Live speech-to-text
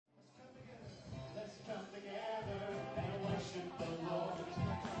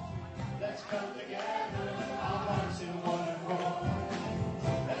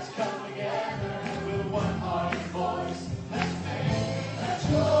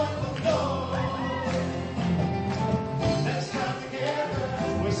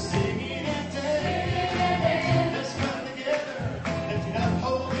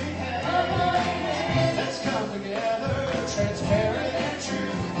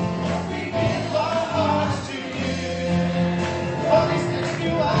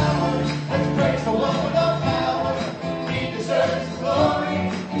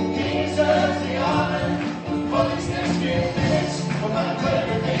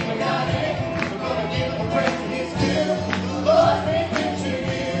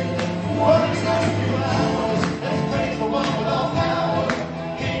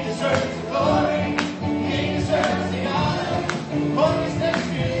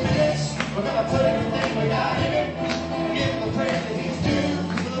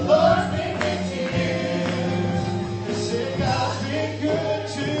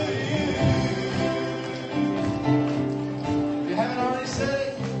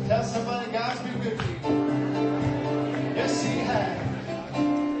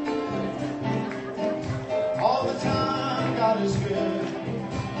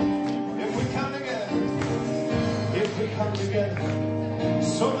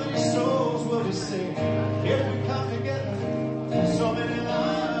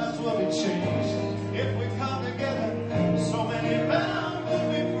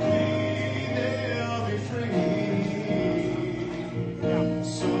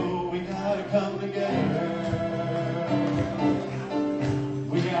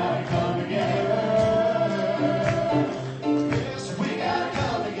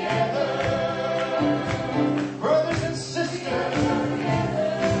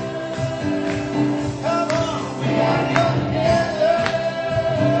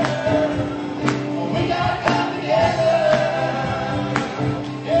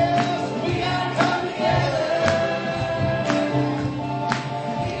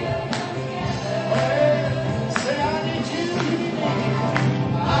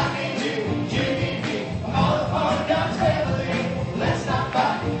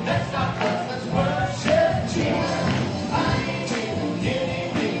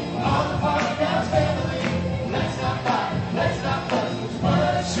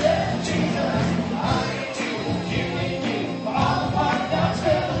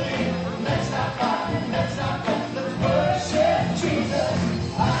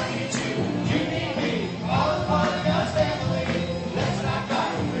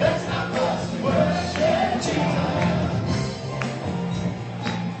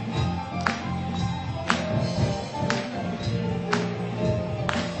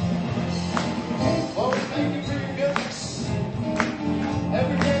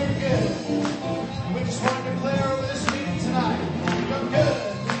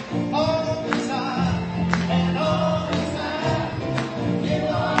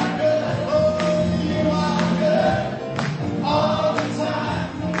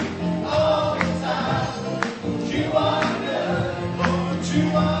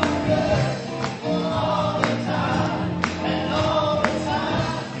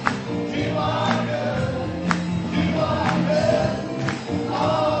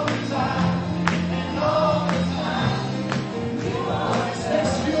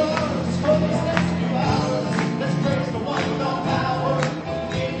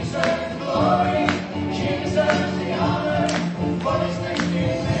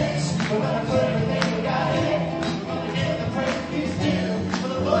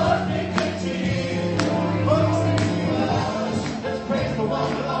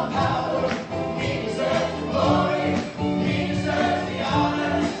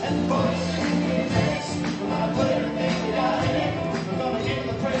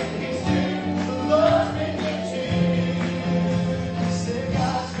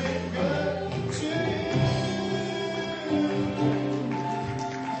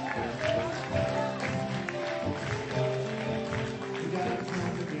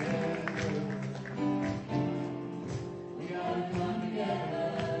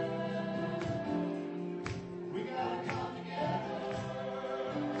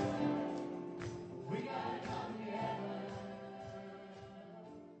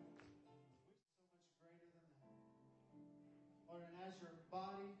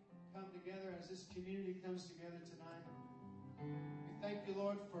This community comes together tonight. We thank you,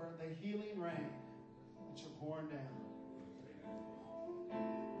 Lord, for the healing rain that you're pouring down.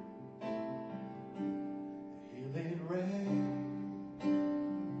 The healing rain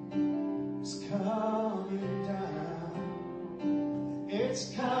is coming down.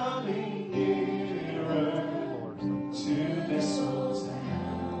 It's coming in. missiles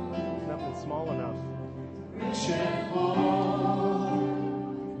down. Nothing small enough. Rich and poor,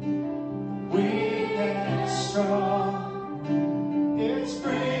 weak and strong, it's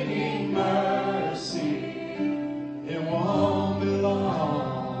bringing mercy. It won't be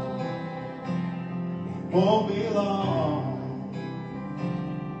long, won't be long.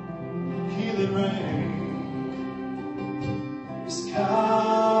 Healing rain is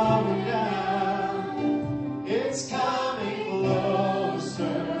coming down. It's coming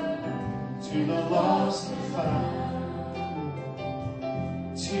closer to the lost and found.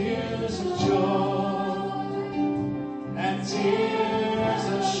 Tears of joy and tears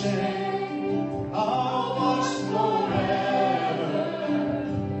of shame are washed forever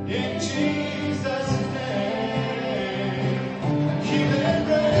in Jesus' name. Healing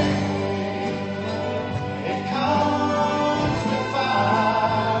rain, it comes with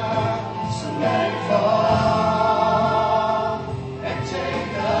fire, so let it fall and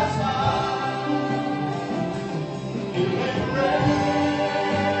take us high. Healing rain,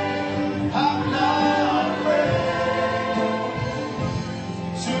 I'm not afraid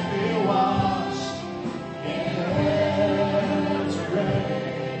to be washed in heaven's rain.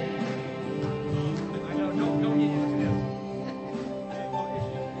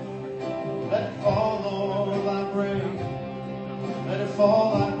 Let it fall, Lord, like rain. Let it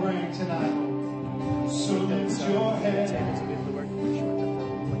fall like rain tonight. So lift your head.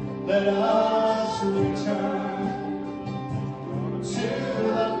 Let us return to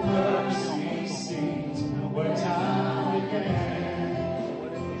the mercy seat where time began.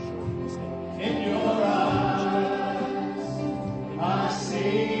 In your eyes, I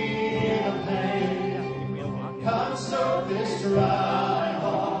see the pain. Come surface dry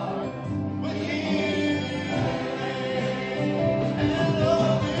heart with healing and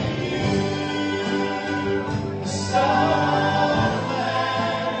over you. The Son of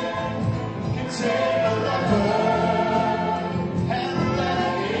Man can take a leper and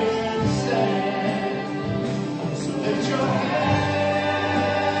let him stand. So lift your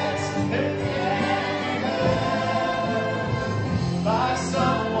hands and be held by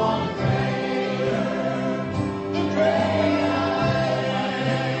someone greater, the great I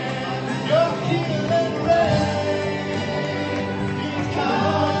am. Your healing rain, it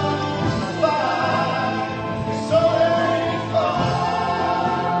comes by, so let it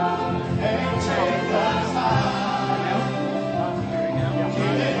fall and take us high.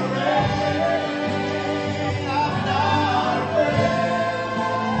 Healing rain, I'm not afraid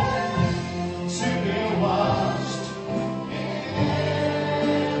to be washed in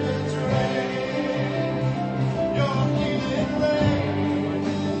heaven's rain. Your healing rain,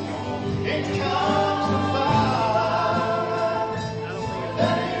 it comes with fire.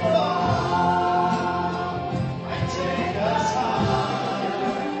 Let it fall and take us high.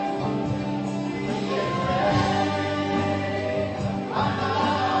 Healing rain, I'm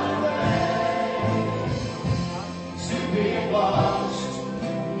not afraid to be washed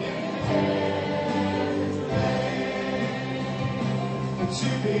in heaven's rain. To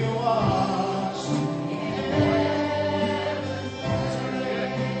be washed in heaven's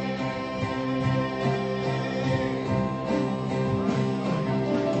rain.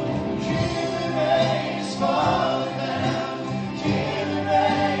 Healing rain is falling down. Healing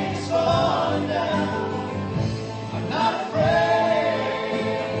rain is falling down. I'm not afraid.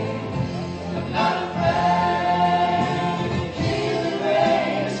 I'm not afraid. Healing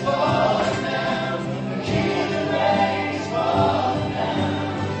rain is falling down. Healing rain is falling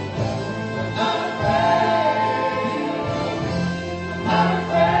down. I'm not afraid. I'm not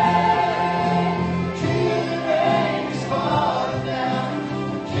afraid. Healing rain is falling down.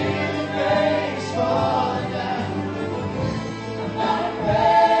 Healing rain is falling down. I'm not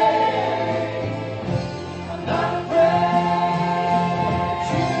afraid. I'm not afraid.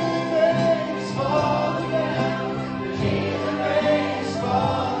 Healing rain is falling down. Healing rain is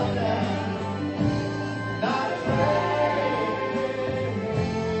falling down. Not afraid.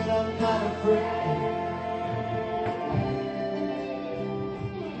 I'm not afraid.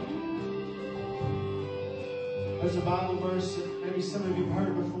 There's a Bible verse that maybe some of you have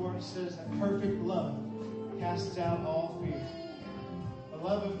heard before. It says that perfect love casts out all fear. The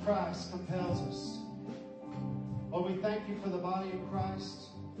love of Christ compels us. Lord, we thank you for the body of Christ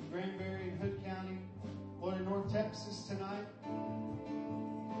in Granbury and Hood County, Lord, in North Texas tonight.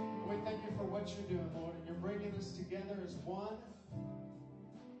 And we thank you for what you're doing, Lord, and you're bringing us together as one.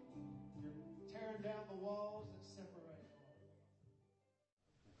 You're tearing down the walls that separate, Lord.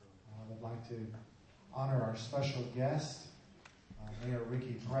 I would like to honor our special guest. Mayor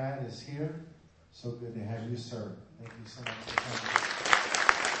Ricky Pratt is here. So good to have you, sir. Thank you so much for coming.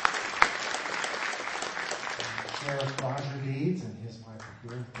 Sheriff Roger Deeds and his wife are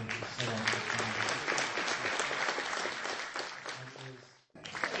here. Thank you so much for coming.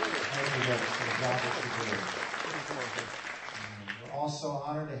 Thank you for the job that you do. We're also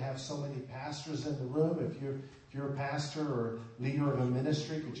honored to have so many pastors in the room. If you're a pastor or leader of a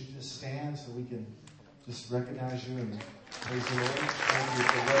ministry, could you just stand so we can just recognize you and praise the Lord? Thank you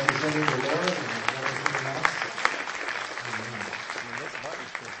for representing the Lord and representing us. Amen.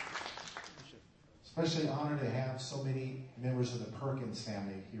 Especially honored to have so many members of the Perkins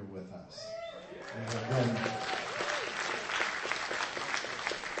family here with us.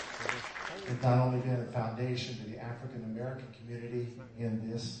 They've not only been a foundation to the African American community in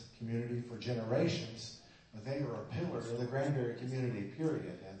this community for generations, but they are a pillar of the Granbury community,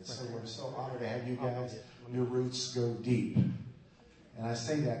 period. And so we're so honored to have you guys. Your roots go deep. And I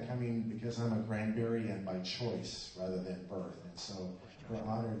say that coming because I'm a Granburyan by choice rather than birth. And so we're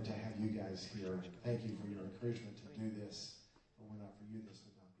honored to have you guys here. Thank you for your encouragement to do this. If it were not for you, this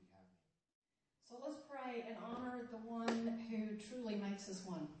would not be happening. So let's pray and honor the one who truly makes us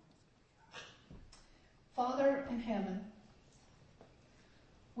one. Father in heaven,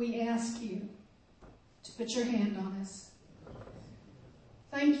 we ask you to put your hand on us.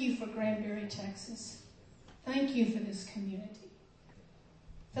 Thank you for Granbury, Texas. Thank you for this community.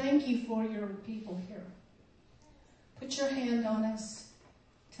 Thank you for your people here. Put your hand on us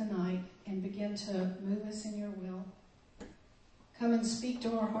tonight and begin to move us in your will. Come and speak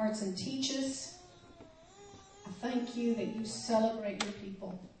to our hearts and teach us. I thank you that you celebrate your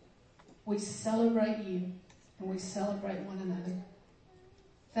people. We celebrate you and we celebrate one another.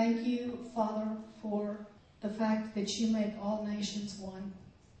 Thank you, Father, for the fact that you make all nations one.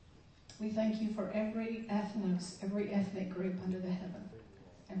 We thank you for every ethnos, every ethnic group under the heaven,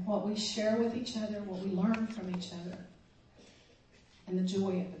 and what we share with each other, what we learn from each other, and the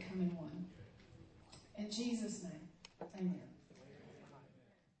joy of becoming one. In Jesus' name, amen.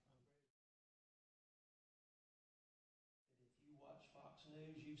 If you watch Fox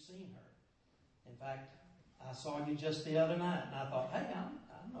News, you've seen her. In fact, I saw you just the other night, and I thought, hey,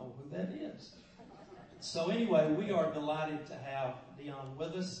 I know who that is. So anyway, we are delighted to have Dionne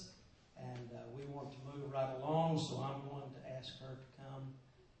with us, and we want to move right along, so I'm going to ask her to come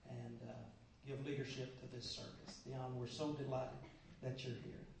and give leadership to this service. Dionne, we're so delighted that you're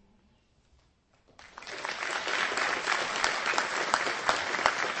here.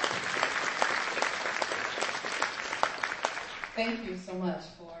 Thank you so much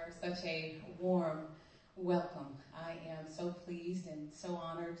for such a warm welcome. I am so pleased and so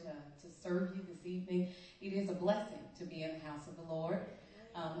honored to serve you this evening. It is a blessing to be in the house of the Lord.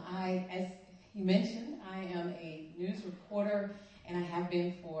 As you mentioned, I am a news reporter, and I have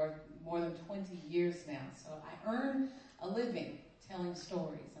been for more than 20 years now. So I earn a living telling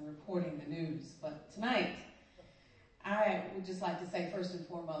stories and reporting the news. But tonight, I would just like to say first and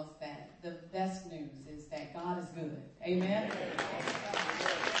foremost that the best news is that God is good. Amen?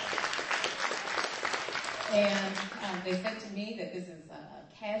 And they said to me that this is a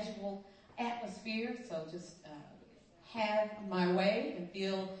casual atmosphere, so just have my way and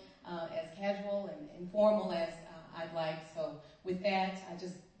feel as casual and informal as I'd like. So with that, I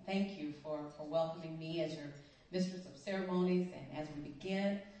just thank you for welcoming me as your mistress of ceremonies. And as we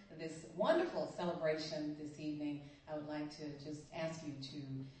begin this wonderful celebration this evening, I would like to just ask you to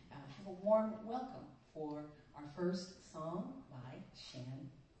have a warm welcome for our first song by Shan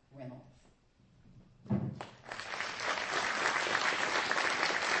Reynolds.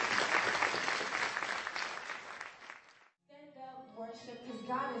 Stand up, worship, because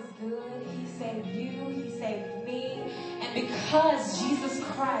God is good. He saved you, He saved me. And because Jesus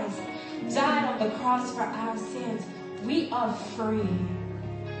Christ died on the cross for our sins, we are free.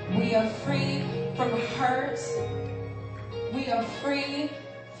 We are free from hurt. We are free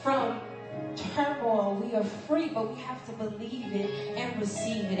from turmoil. We are free, but we have to believe it and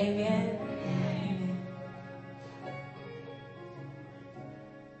receive it. Amen.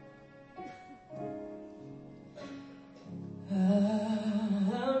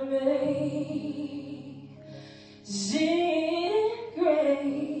 Amazing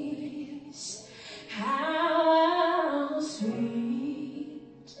grace, how sweet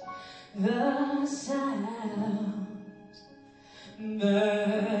the sound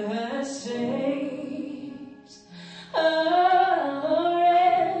that saves a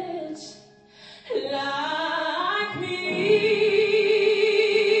wretch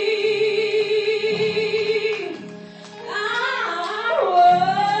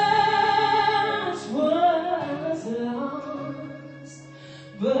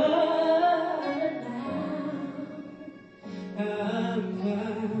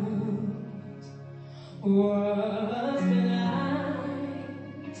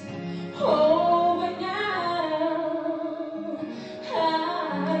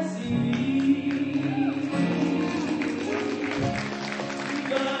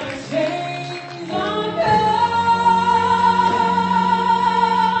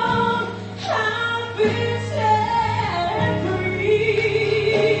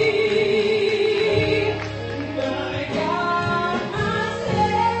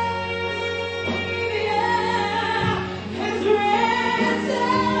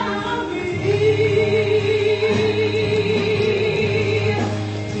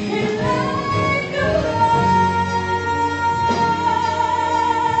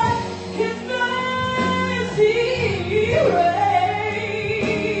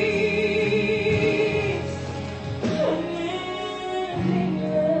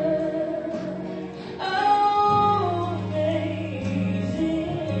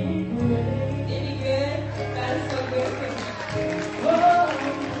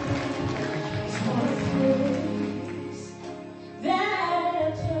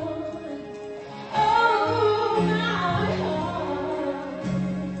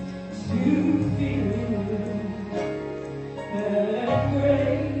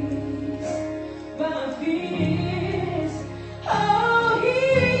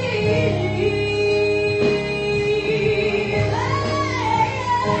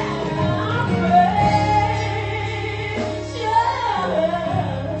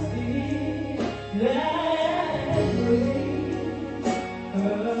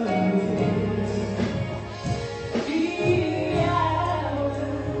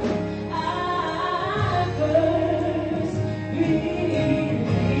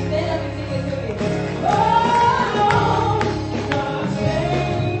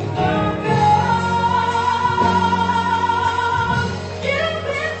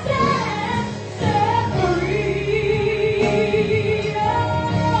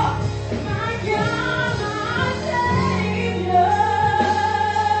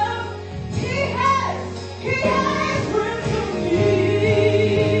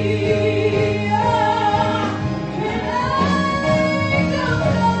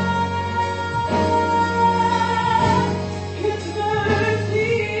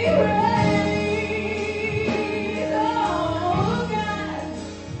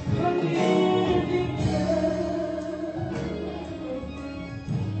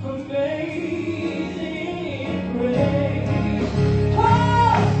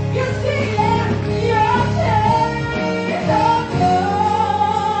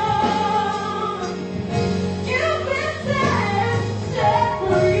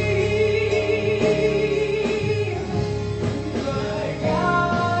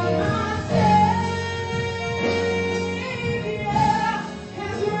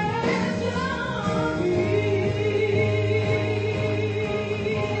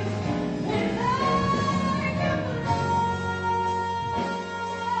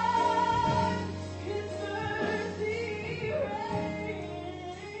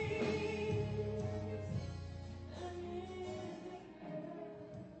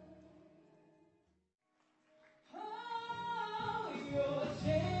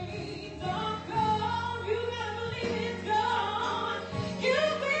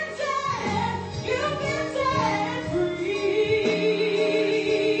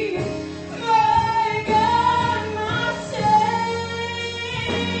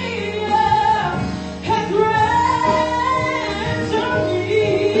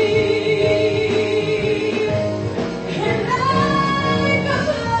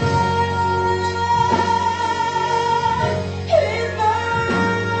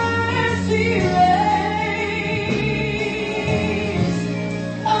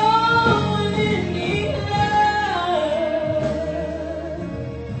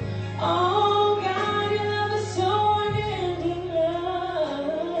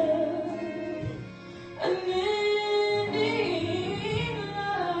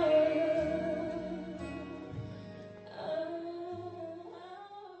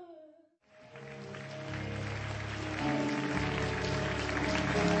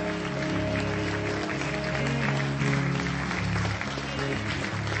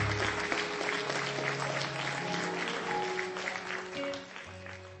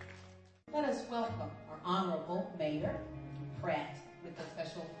welcome our Honorable Mayor Pratt with a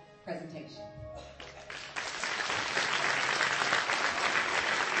special presentation.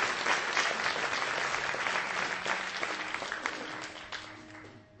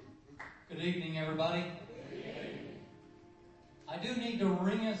 Good evening, everybody. I do need to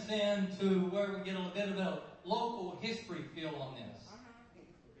ring us in to where we get a bit of a local history feel on this.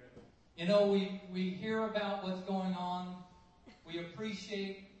 You know, we hear about what's going on. We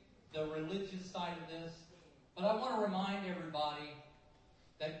appreciate the religious side of this. But I want to remind everybody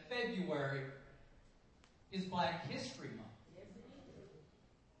that February is Black History Month.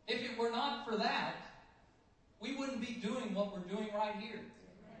 If it were not for that, we wouldn't be doing what we're doing right here.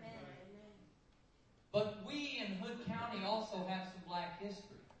 But we in Hood County also have some Black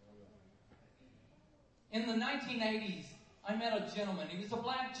history. In the 1980s, I met a gentleman. He was a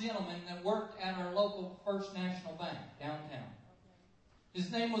Black gentleman that worked at our local First National Bank downtown. His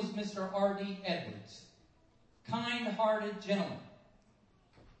name was Mr. R.D. Edwards. Kind-hearted gentleman.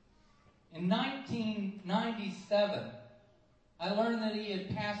 In 1997, I learned that he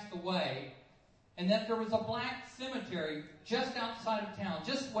had passed away and that there was a Black cemetery just outside of town,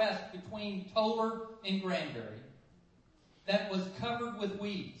 just west between Toller and Granbury, that was covered with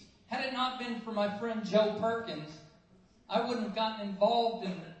weeds. Had it not been for my friend Joe Perkins, I wouldn't have gotten involved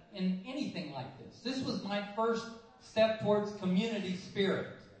in anything like this. This was my first step towards community spirit.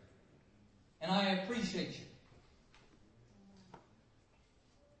 And I appreciate you.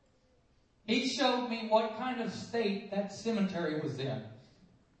 He showed me what kind of state that cemetery was in.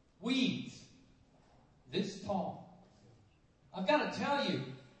 Weeds. This tall. I've got to tell you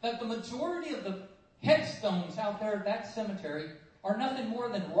that the majority of the headstones out there at that cemetery are nothing more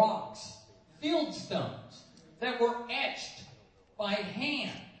than rocks, field stones, that were etched by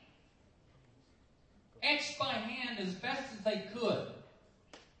hand. Etched by hand as best as they could.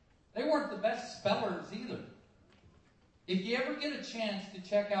 They weren't the best spellers either. If you ever get a chance to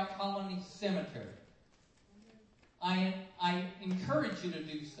check out Colony Cemetery, I encourage you to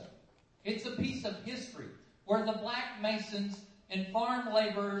do so. It's a piece of history where the Black Masons and farm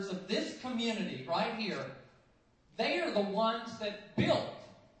laborers of this community right here, they are the ones that built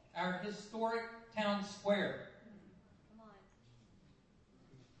our historic town square.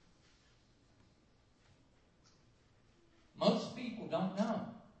 Most people don't know.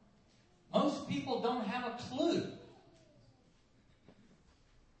 Most people don't have a clue.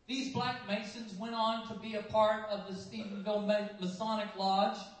 These Black Masons went on to be a part of the Stephenville Masonic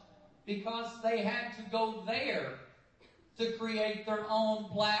Lodge because they had to go there to create their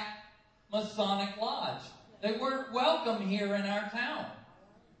own Black Masonic Lodge. They weren't welcome here in our town.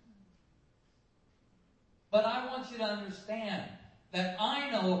 But I want you to understand that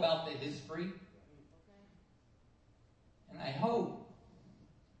I know about the history, and I hope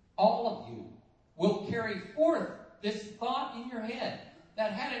all of you will carry forth this thought in your head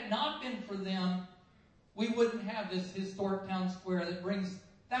that had it not been for them, we wouldn't have this historic town square that brings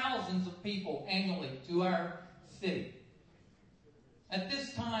thousands of people annually to our city. At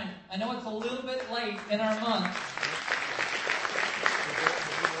this time, I know it's a little bit late in our month,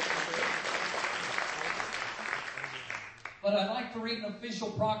 but I'd like to read an official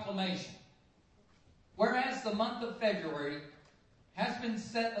proclamation. Whereas the month of February has been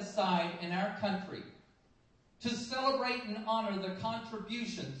set aside in our country to celebrate and honor the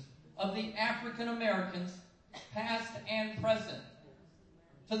contributions of the African Americans, past and present,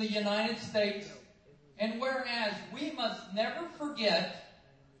 to the United States, and whereas we must never forget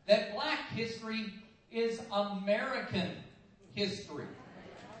that Black history is American history.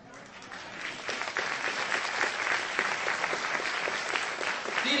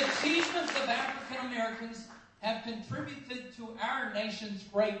 The achievements of African Americans have contributed to our nation's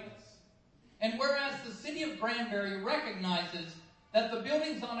greatness. And whereas the city of Granbury recognizes that the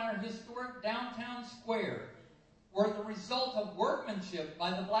buildings on our historic downtown square were the result of workmanship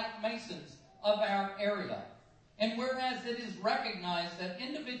by the Black Masons of our area, and whereas it is recognized that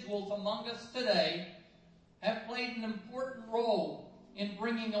individuals among us today have played an important role in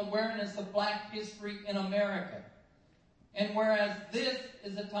bringing awareness of Black history in America, and whereas this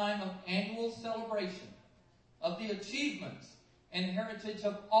is a time of annual celebration of the achievements and heritage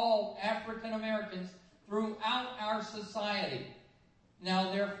of all African Americans throughout our society.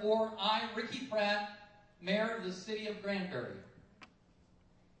 Now, therefore, I, Ricky Pratt, Mayor of the City of Granbury,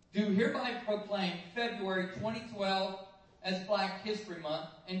 do hereby proclaim February 2012 as Black History Month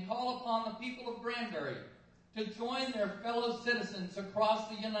and call upon the people of Granbury to join their fellow citizens across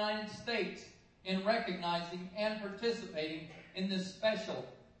the United States in recognizing and participating in this special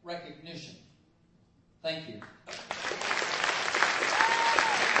recognition. Thank you.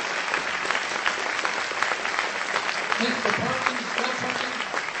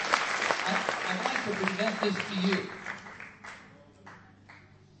 this to you.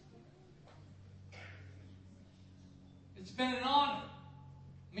 It's been an honor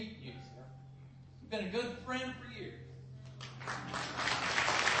meeting you, sir. You've been a good friend for years.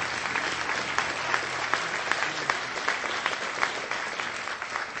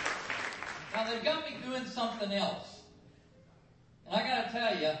 Now, they got me doing something else. And I got to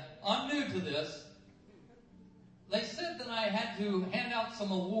tell you, I'm new to this. They said that I had to hand out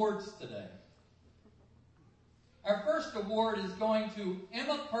some awards today. Our first award is going to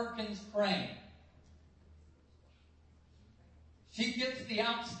Emma Perkins Crane. She gets the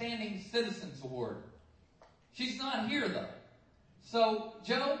Outstanding Citizens Award. She's not here, though. So,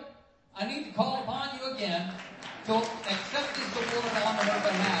 Joe, I need to call upon you again to accept this award on her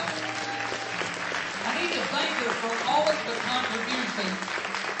behalf. I need to thank her for all of the contributions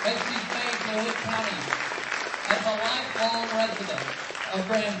that she's made to Hood County as a lifelong resident of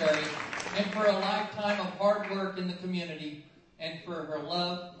Granbury, and for a lifetime of hard work in the community, and for her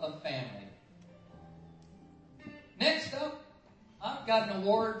love of family. Next up, I've got an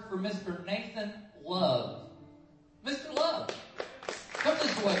award for Mr. Nathan Love. Mr. Love, come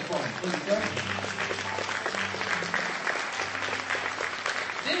this way for me, please, sir.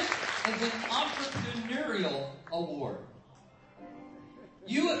 This is an entrepreneurial award.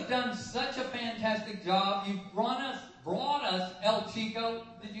 You have done such a fantastic job. You've brought us El Chico.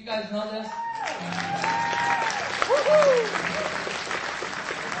 Did you guys know this?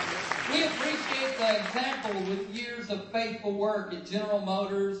 We appreciate the example with years of faithful work at General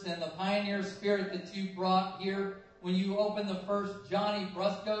Motors and the pioneer spirit that you brought here when you opened the first Johnny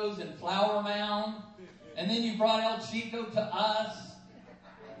Brusco's in Flower Mound. And then you brought El Chico to us.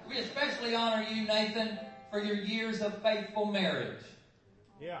 We especially honor you, Nathan, for your years of faithful marriage.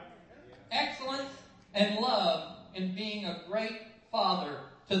 Yeah. Excellence and love in being a great father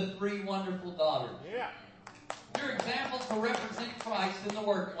to 3 wonderful daughters. Yeah. Your example to represent Christ in the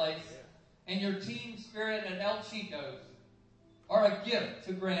workplace and your team spirit at El Chico's are a gift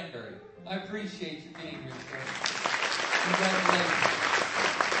to Granbury. I appreciate you being here, sir. Congratulations.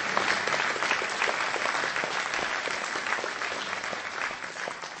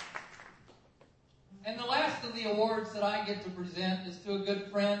 And the last of the awards that I get to present is to a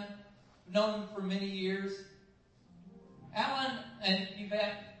good friend, known him for many years, Alan and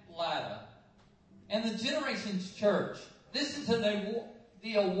Yvette Latta, and the Generations Church. This is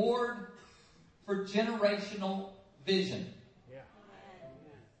the award for generational vision. Yeah.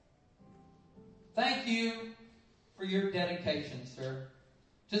 Thank you for your dedication, sir,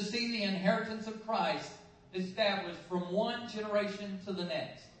 to see the inheritance of Christ established from one generation to the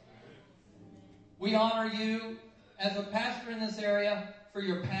next. We honor you as a pastor in this area for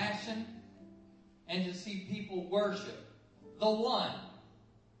your passion and to see people worship the one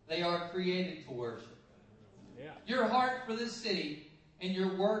they are created to worship. Yeah. Your heart for this city and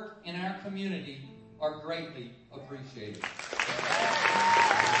your work in our community are greatly appreciated.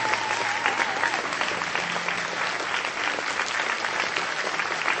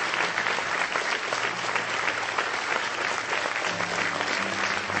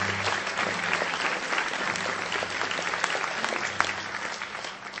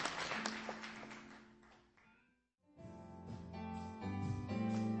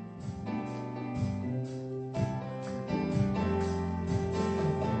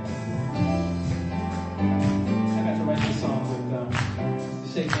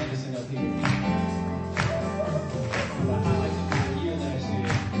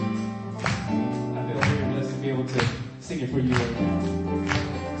 For you right now.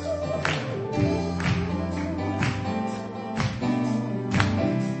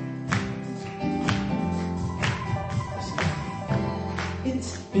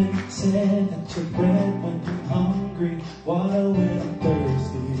 It's been said that you're bread when I'm hungry, water when I'm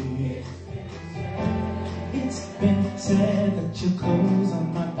thirsty. It's been said that your clothes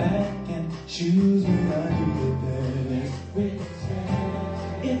on my back and shoes when I need it.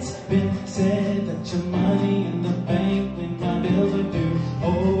 It's been said that your money in the bank when my bills are due.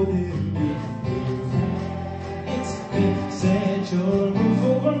 Oh, did you? It's been said you're a roof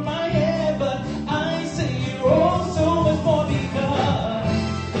over my head, but I say you're oh so much more because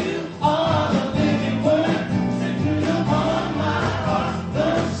you are the living word written upon my heart, the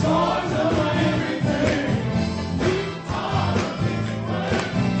source of my everything. You are the living word,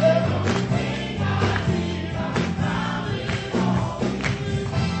 everything I need, I'm found it all.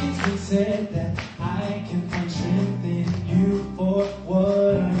 It's been said that I can find strength in you for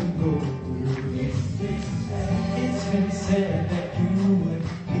what I'm going through. It's been said that you would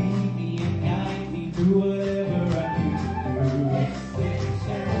lead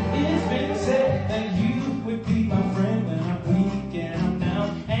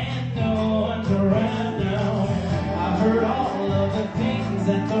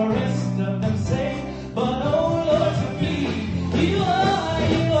the rest of them say. But oh Lord, to me, you are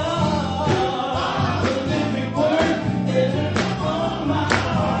the living word, living upon my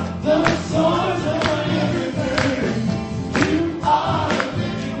heart, the source of my everything. You are the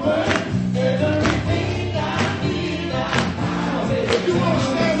living word, everything I need. If you want to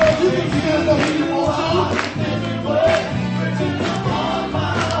stand up, you can stand up if you want to. Living word, written upon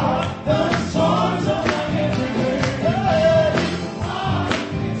my heart, the source of my everything.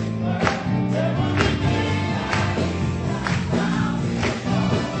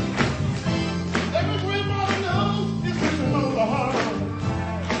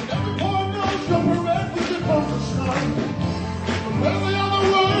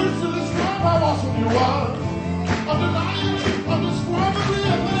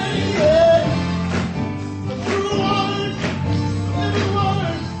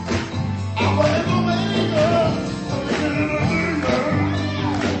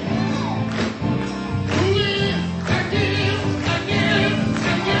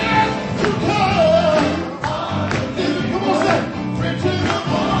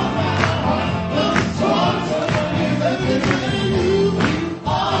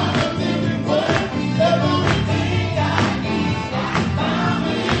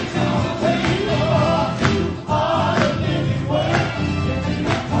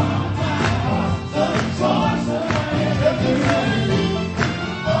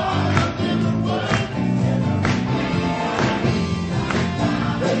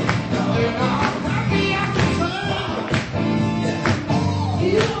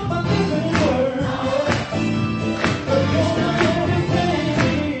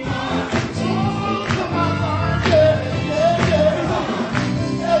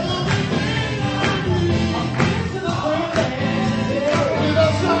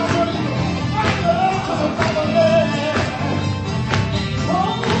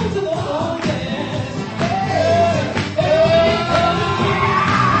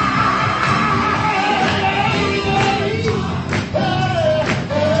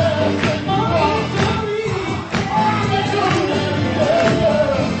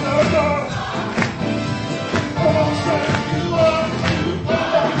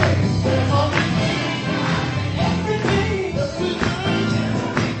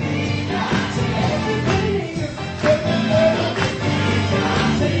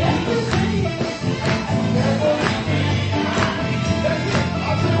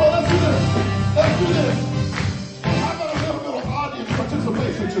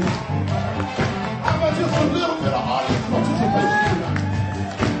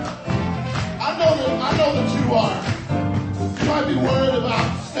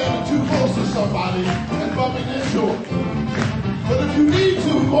 But if you need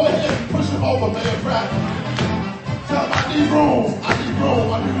to, go ahead and push him over, Mayor Pratt. Tell him I need room. I need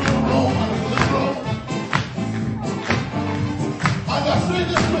room. I need a little room. I need a little room. I got to say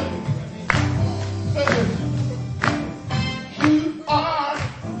this with me. Say this. You are.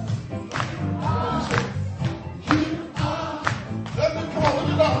 You are. Let me come on. Let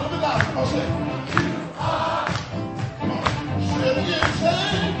me down. Let me down. Come on, say it. You are. Come on. Say it again.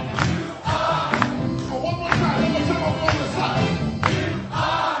 Say it.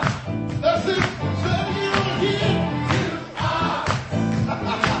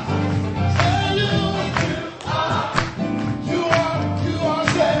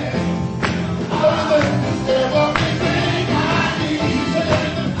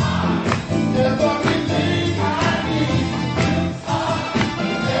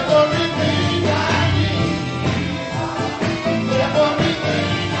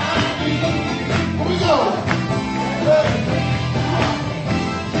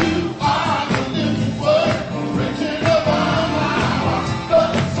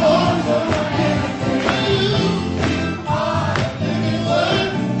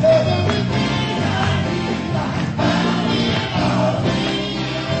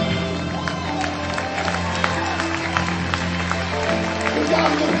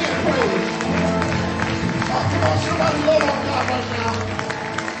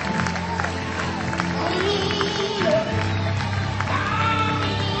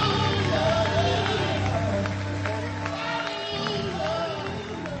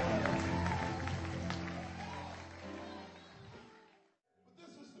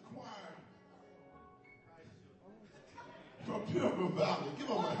 Pilgrim Valley. Give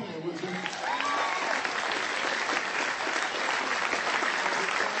them a hand with me.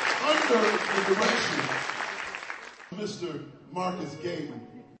 Under the direction of Mr. Marcus Gayman.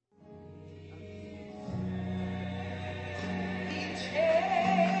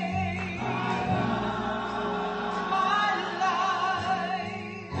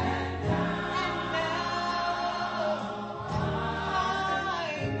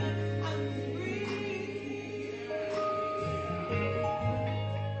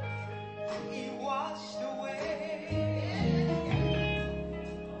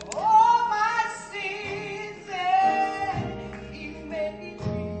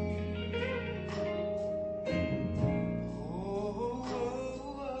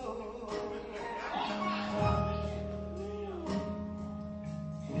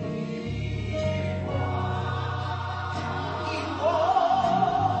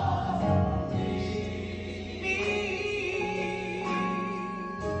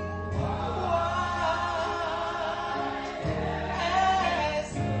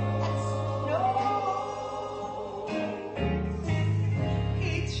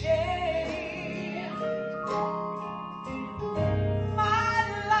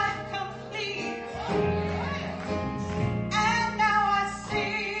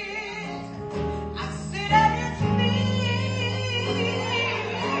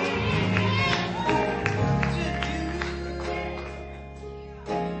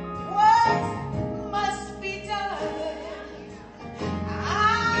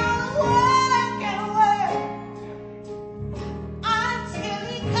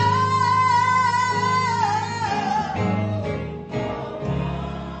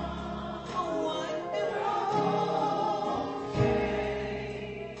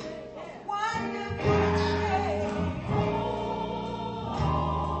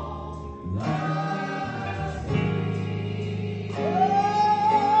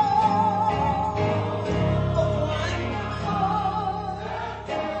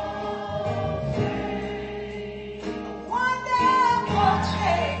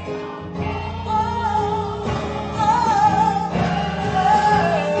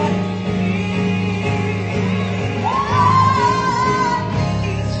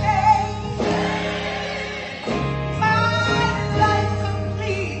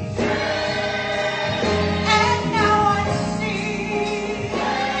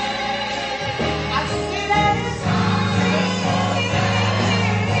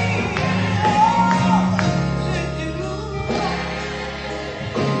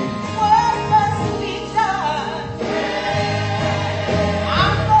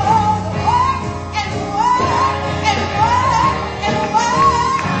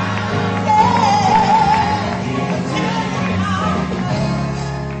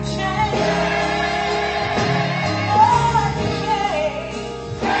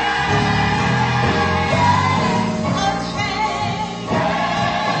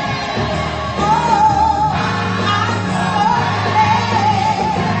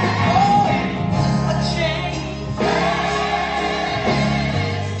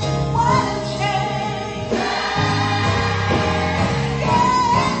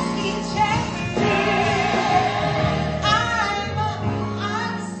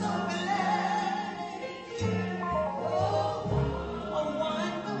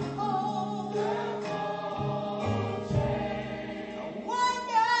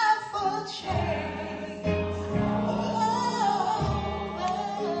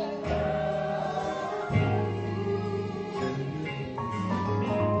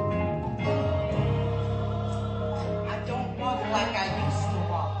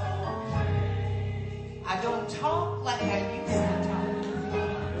 talk like I used to talk.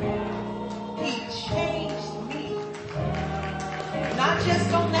 He changed me. Not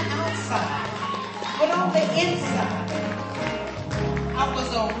just on the outside, but on the inside. I was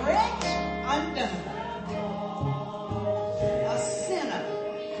a wretch undone. A sinner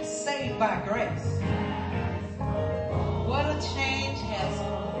saved by grace. What a change has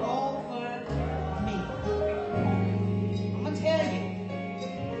over me. I'm going to tell you,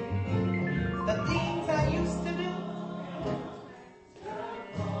 the things I used to do,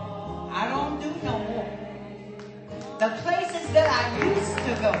 I don't do no more. The places that I used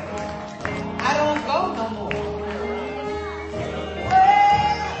to go, I don't go no more.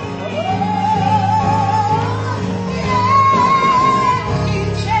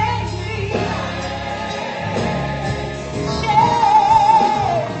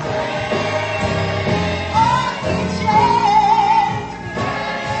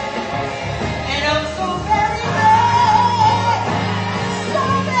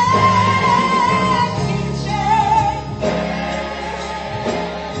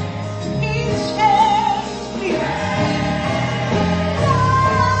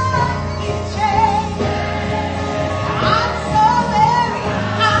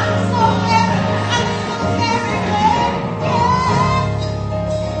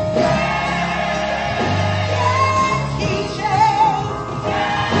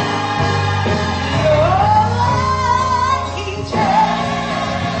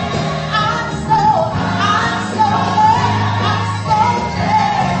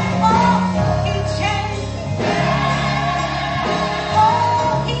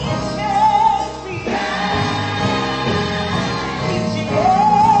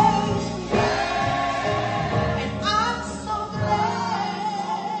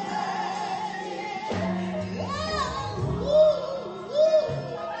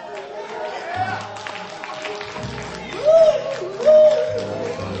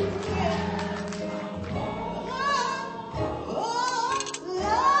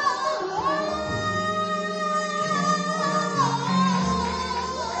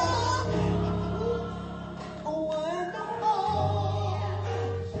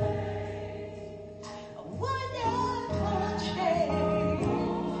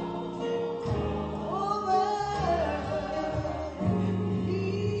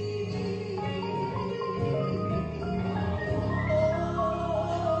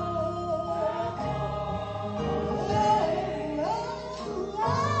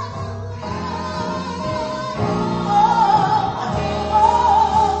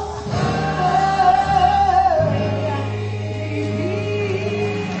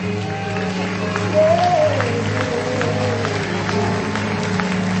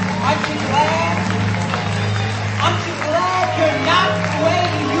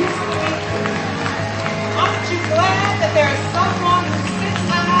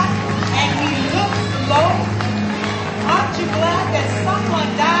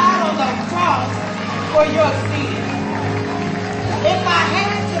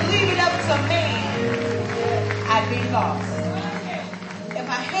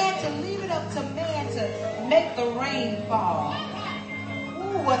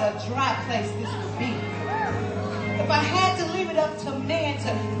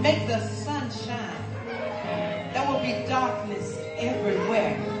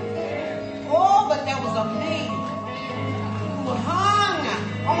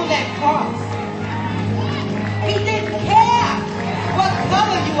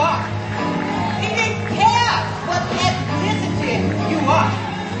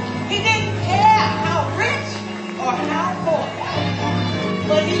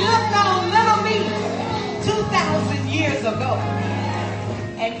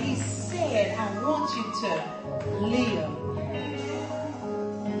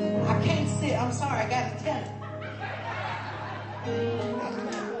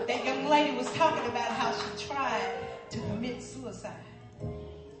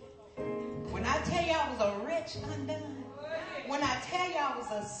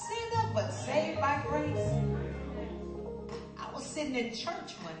 In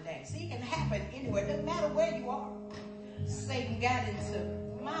church one day. See, it can happen anywhere. It doesn't matter where you are. Satan got into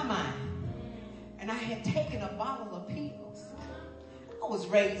my mind. And I had taken a bottle of pills. I was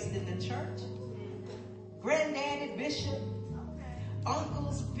raised in the church. Granddaddy bishop,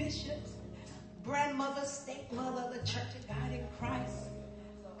 uncles bishops, grandmother, state mother of the Church of God in Christ.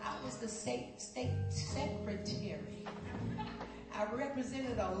 I was the state secretary. I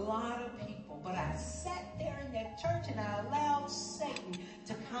represented a lot of people, but I sat there in that church and I allowed Satan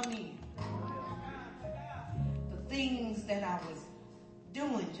to come in. The things that I was doing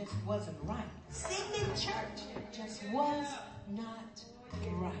doing just wasn't right. Sitting in church just was not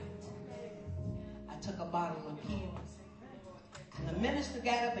right. I took a bottle of pills. And the minister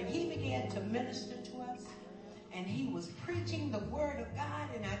got up and he began to minister to us. And he was preaching the word of God.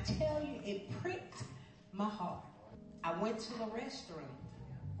 And I tell you, it pricked my heart. I went to the restroom.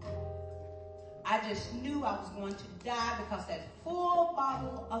 I just knew I was going to die because that full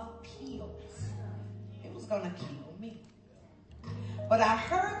bottle of pills, it was going to kill me. But I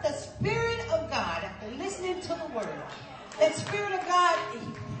heard the Spirit of God after listening to the word. That Spirit of God, he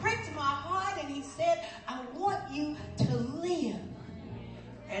pricked my heart and he said, I want you to live.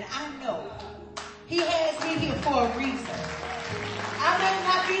 And I know he has me here for a reason. I may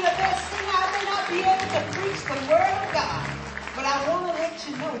not be the best singer. I may not be able to preach the word of God. But I want to let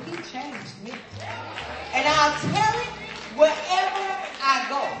you know he changed me. And I'll tell it wherever I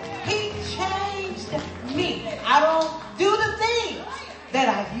go. He changed me. I don't do the things that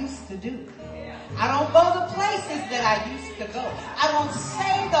I used to do. I don't go to places that I used to go. I don't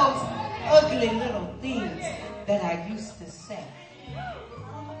say those ugly little things that I used to say.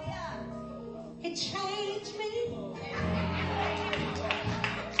 It changed me.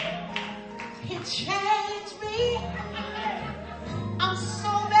 It changed me. I'm so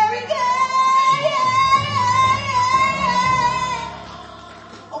very glad.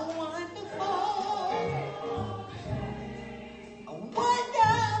 A wonderful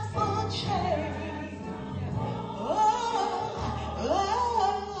change.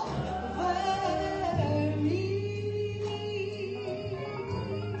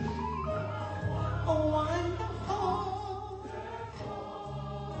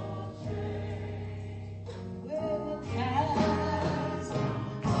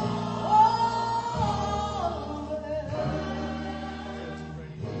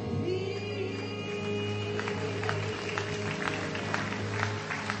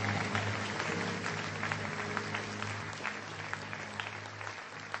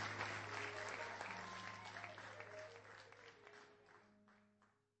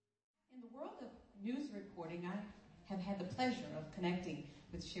 News reporting, I have had the pleasure of connecting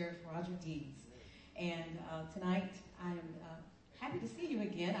with Sheriff Roger Deeds. And tonight, I am happy to see you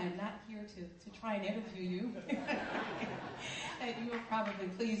again. I'm not here to try and interview you. You are probably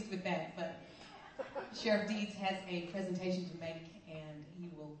pleased with that, but Sheriff Deeds has a presentation to make, and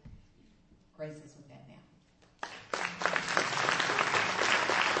he will grace us with that now.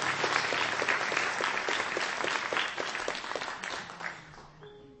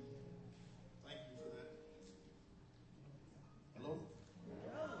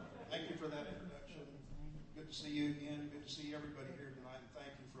 To see you again. Good to see everybody here tonight, and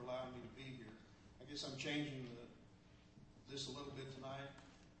thank you for allowing me to be here. I guess I'm changing this a little bit tonight.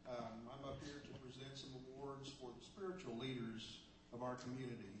 I'm up here to present some awards for the spiritual leaders of our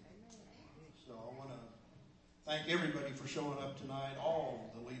community. So I want to thank everybody for showing up tonight,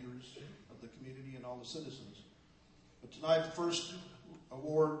 all the leaders of the community and all the citizens. But tonight, the first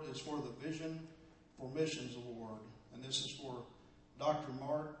award is for the Vision for Missions Award, and this is for Dr.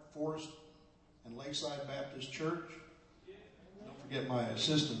 Mark Forrest and Lakeside Baptist Church. Don't forget my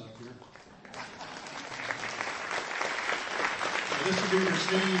assistant up here. So this will be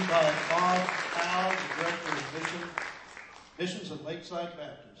received by Bob Powell, the Director of Missions at Lakeside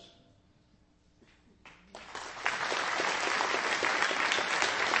Baptist.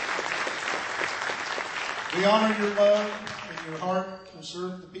 We honor your love and your heart to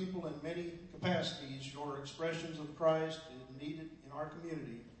serve the people in many capacities. Your expressions of Christ is needed in our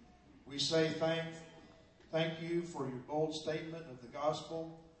community. We say thank you for your bold statement of the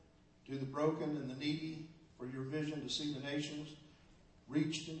gospel to the broken and the needy, for your vision to see the nations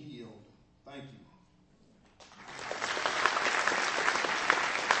reached and healed. Thank you.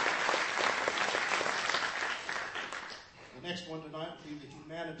 The next one tonight will be the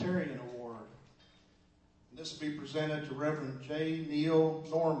Humanitarian Award. And this will be presented to Reverend J. Neil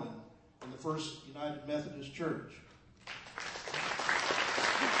Norman in the First United Methodist Church.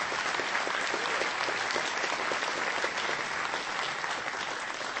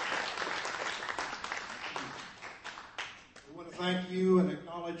 Thank you and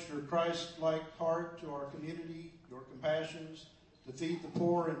acknowledge your Christ-like heart to our community, your compassions to feed the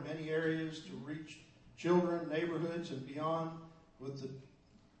poor in many areas, to reach children, neighborhoods, and beyond with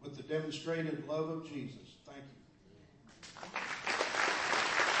the demonstrated love of Jesus. Thank you.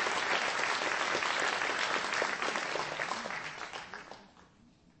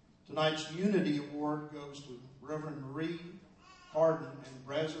 Tonight's Unity Award goes to Reverend Merrie Cardin and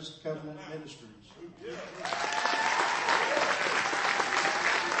Brazos Covenant Ministries.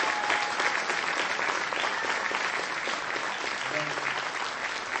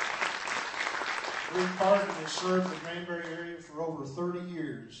 Merrie Cardin has served the Granbury area for over 30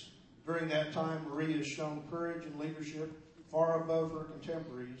 years. During that time, Merrie has shown courage and leadership far above her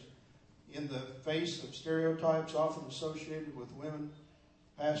contemporaries in the face of stereotypes often associated with women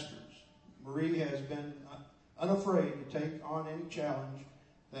pastors. Merrie has been unafraid to take on any challenge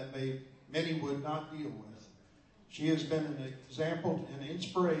that many would not deal with. She has been an example and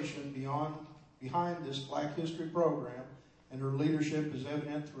inspiration behind this Black History program, and her leadership is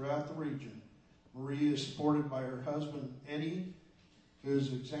evident throughout the region. Merrie is supported by her husband, Eddie,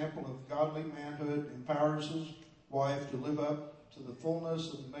 whose example of godly manhood empowers his wife to live up to the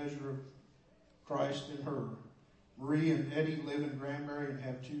fullness of the measure of Christ in her. Merrie and Eddie live in Granbury and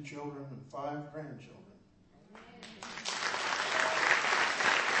have 2 children and 5 grandchildren.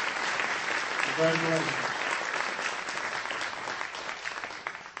 Congratulations.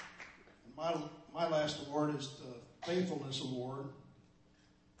 And my last award is the Faithfulness Award,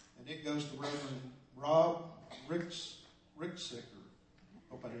 and it goes to Reverend Rob Rixicker.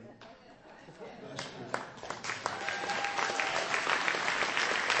 Hope I didn't. That's cool.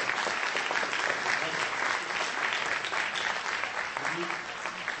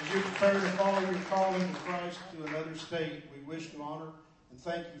 As you prepare to follow your calling to Christ to another state, we wish to honor and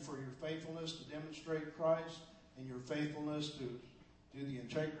thank you for your faithfulness to demonstrate Christ and your faithfulness to the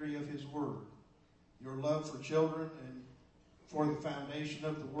integrity of His Word. Your love for children and for the foundation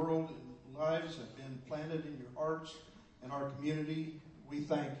of the world and lives have been planted in your hearts and our community. We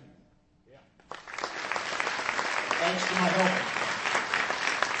thank you. Yeah. Thanks to my helpers.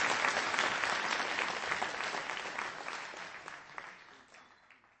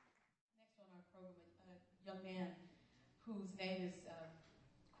 Next on our program, a young man whose name is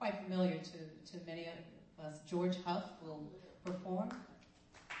quite familiar to many of us. George Huff will perform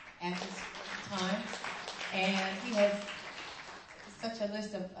at this time, and he has such a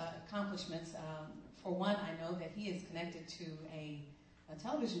list of accomplishments. For one, I know that he is connected to a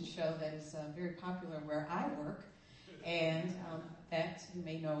television show that is very popular where I work, and that you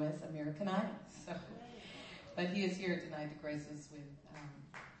may know as American Idol. So, but he is here tonight to grace us with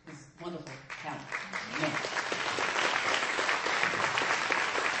his wonderful talent. Yeah.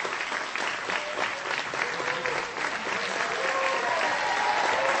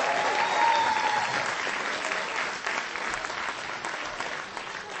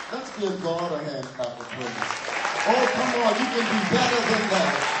 Let's give God a hand clap of praise. Oh, come on, you can be better than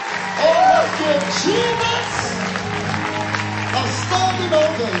that. Oh, let's give Jesus a standing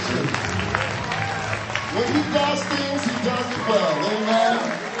ovation. When He does things, He does it well. Amen.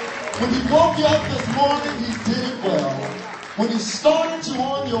 When He woke you up this morning, He did it well. When He started you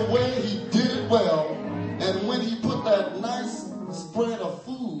on your way, He did it well. And when He put that nice spread of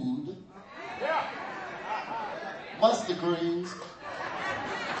food, mustard greens,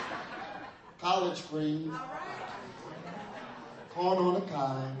 collard greens, corn on the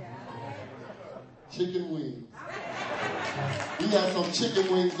cob, chicken wings. We had some chicken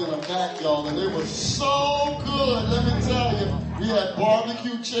wings in the back, y'all, and they were so good, let me tell you. We had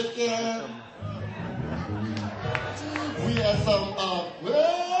barbecue chicken. We had some,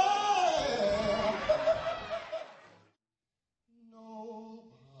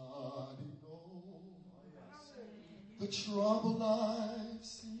 Nobody knows the trouble I've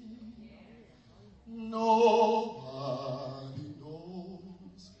seen. Nobody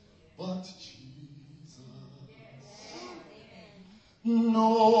knows but Jesus.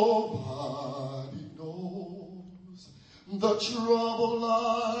 Nobody knows the trouble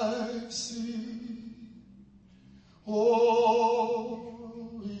I've seen.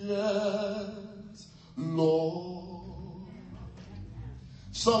 Oh, yes, Lord.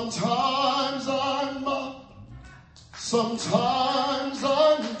 Sometimes I'm up, sometimes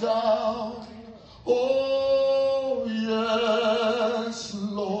I'm down. Oh, yes,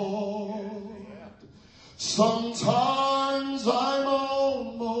 Lord. Sometimes I'm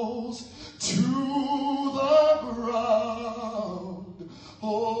almost to the ground.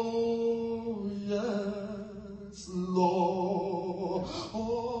 Oh, yes, Lord.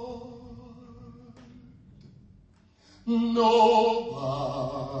 Nobody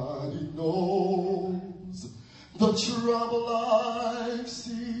knows the trouble I've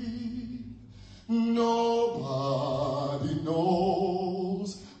seen. Nobody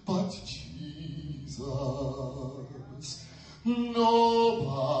knows but Jesus.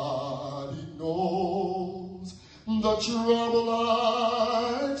 Nobody knows the trouble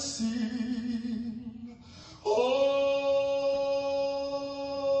I've seen. Oh,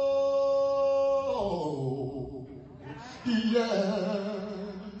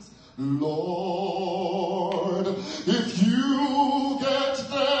 yes, Lord, if you get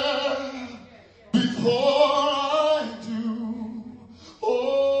there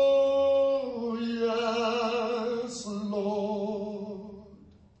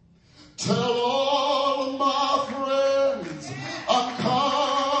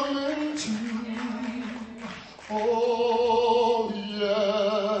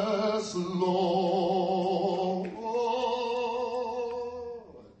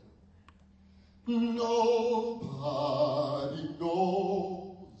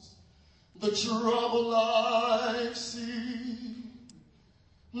trouble I've seen,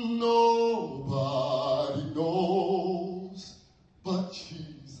 nobody knows but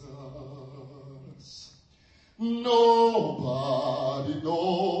Jesus. Nobody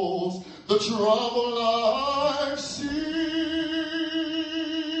knows the trouble I've seen.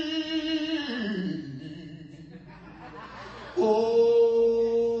 Oh,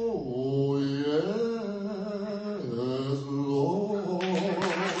 yes, Lord.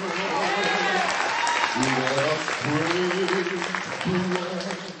 Let us pray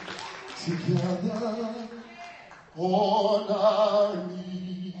together on our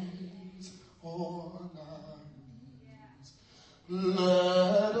knees, on our knees.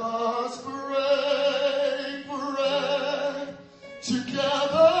 Let us pray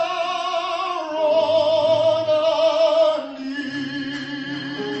together on our knees.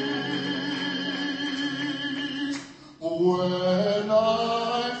 When I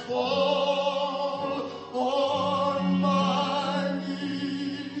fall on my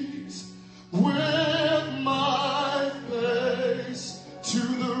knees with my face to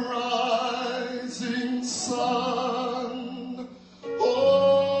the rising sun,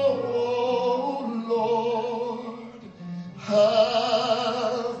 oh Lord,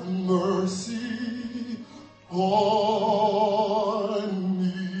 have mercy on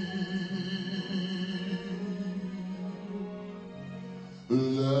me.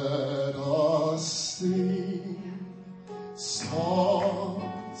 Let us sing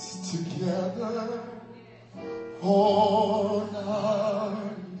songs together on our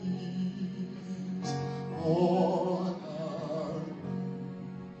knees, on our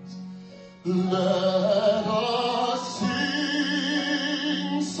knees. Let us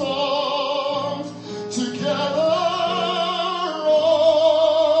sing songs together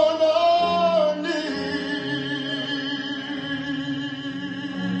on our knees.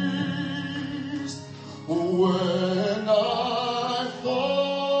 When I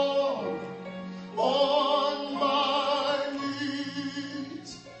fall on my knees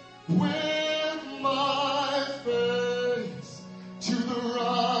with my face to the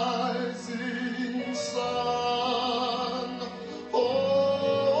rising sun,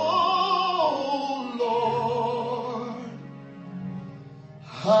 oh Lord,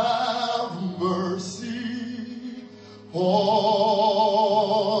 have mercy on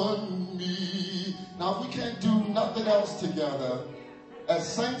me. Now, if we can't do nothing else together, as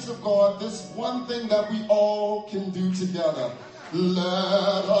saints of God, this one thing that we all can do together.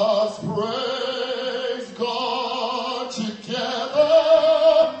 Let us praise God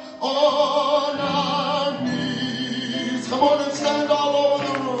together on our knees. Come on and stand all over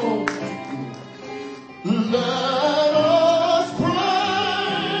the room. Let us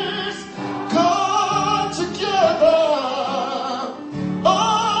praise God together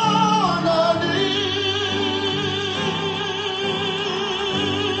on our knees.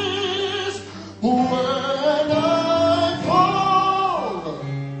 When I fall,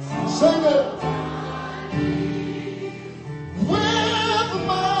 sing it. With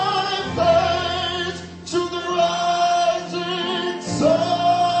my face to the rising sun.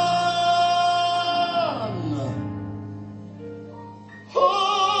 Oh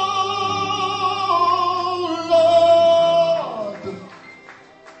Lord,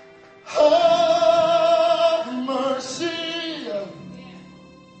 have mercy.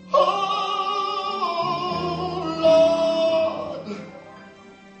 Oh Lord,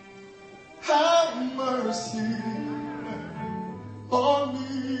 have mercy on me.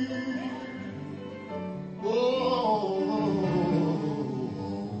 Oh,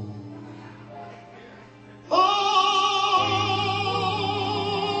 oh,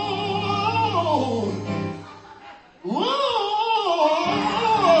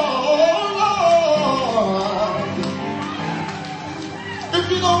 Lord, if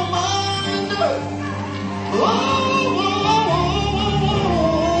you don't mind,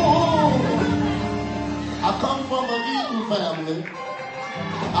 I come from an eating family.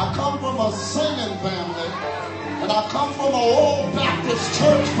 I come from a singing family. And I come from an old Baptist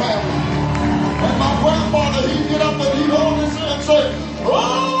church family. And my grandfather, he'd get up and he'd hold his hand and say,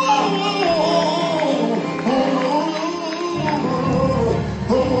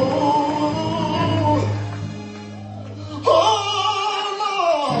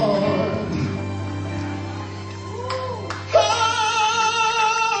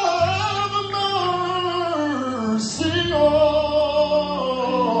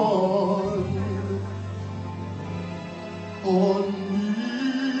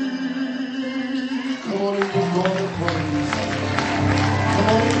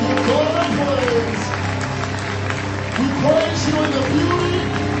 praise you in the beauty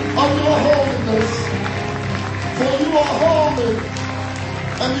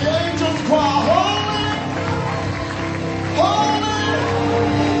And the angels cry, holy, holy,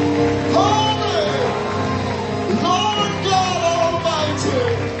 holy, Lord God Almighty.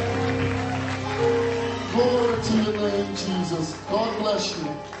 Glory to your name, Jesus. God bless you.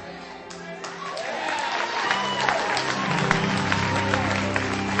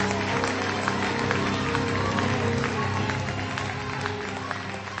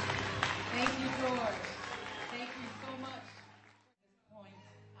 Thank you, George. Thank you so much. At this point,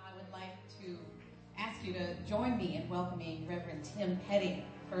 I would like to ask you to join me in welcoming Reverend Tim Petting,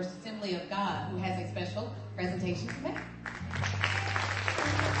 First Assembly of God, who has a special presentation to make.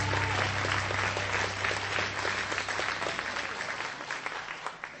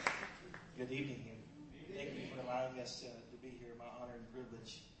 Good evening, and thank you for allowing us to be here. My honor and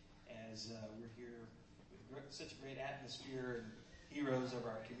privilege as we're here with such a great atmosphere and heroes of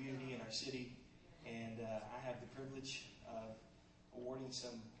our community and our city. And I have the privilege of awarding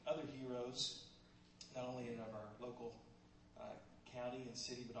some other heroes, not only of our local county and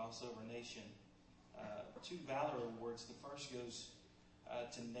city, but also of our nation. 2 Valor Awards. The first goes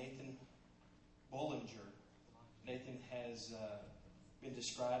to Nathan Bollinger. Nathan has been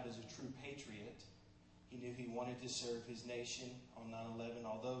described as a true patriot. He knew he wanted to serve his nation on 9/11,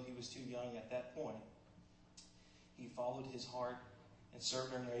 although he was too young at that point. He followed his heart and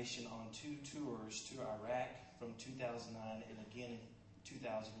served our nation on 2 tours to Iraq from 2009 and again in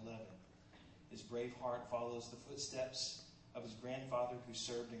 2011. His brave heart follows the footsteps of his grandfather who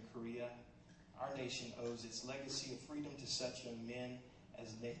served in Korea. Our nation owes its legacy of freedom to such young men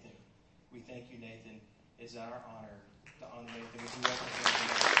as Nathan. We thank you, Nathan. It's our honor to honor Nathan. Would you welcome him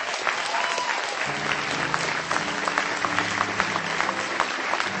tonight?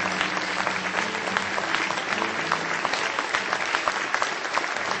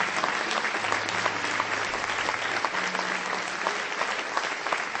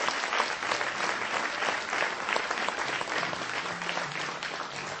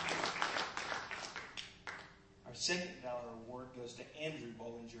 Our second Valor Award goes to Andrew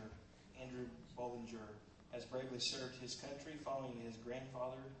Bollinger. Andrew Bollinger has bravely served his country following his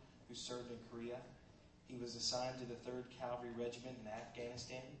grandfather who served in Korea. He was assigned to the 3rd Cavalry Regiment in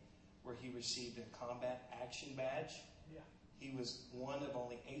Afghanistan, where he received a Combat Action Badge. He was one of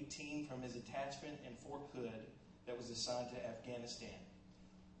only 18 from his attachment in Fort Hood that was assigned to Afghanistan.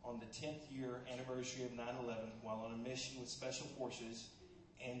 On the 10th year anniversary of 9/11, while on a mission with Special Forces,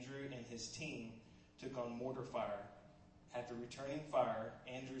 Andrew and his team took on mortar fire. After returning fire,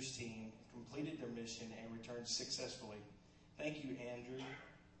 Andrew's team completed their mission and returned successfully. Thank you, Andrew,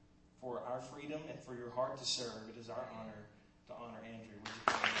 for our freedom and for your heart to serve. It is our honor to honor Andrew. Would you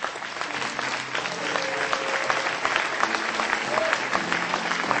come?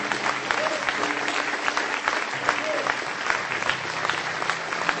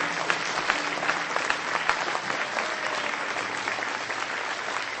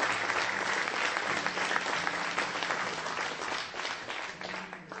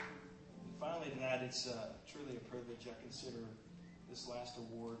 It's truly a privilege. I consider this last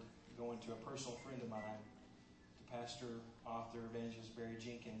award going to a personal friend of mine, to pastor, author, evangelist Barry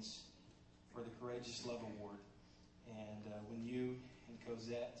Jenkins, for the Courageous Love Award. And when you and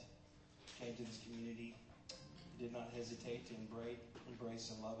Cosette came to this community, you did not hesitate to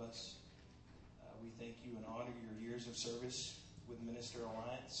embrace and love us. We thank you and honor your years of service with Minister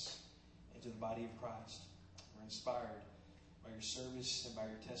Alliance and to the body of Christ. We're inspired by your service and by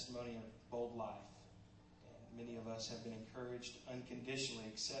your testimony of bold life. Many of us have been encouraged, unconditionally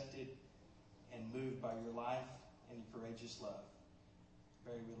accepted, and moved by your life and your courageous love.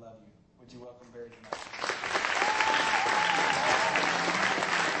 Barry, we love you. Would you welcome Barry tonight?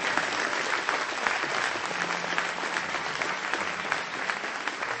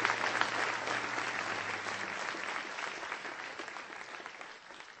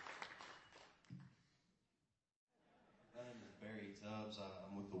 My name is Barry Tubbs.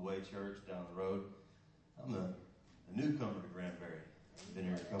 I'm with the Way Church down the road. I'm a newcomer to Granbury. I've been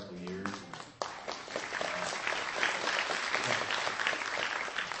here a couple of years.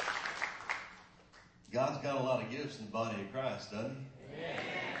 God's got a lot of gifts in the body of Christ, doesn't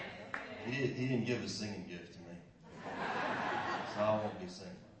he? He didn't give a singing gift to me. So I won't be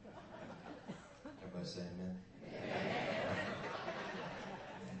singing. Everybody say amen.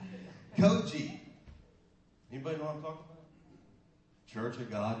 Koji. Anybody know what I'm talking about? Church of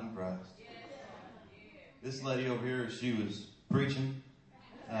God in Christ. This lady over here, as she was preaching,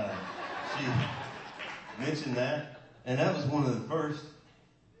 she mentioned that, and that was one of the first.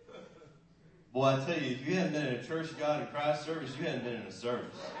 Boy, I tell you, if you hadn't been in a Church of God in Christ service, you hadn't been in a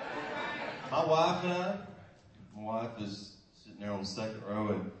service. My wife and I, my wife is sitting there on the second row,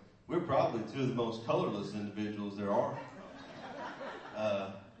 and we're probably two of the most colorless individuals there are.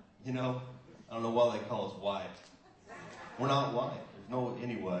 You know, I don't know why they call us white. We're not white. There's no,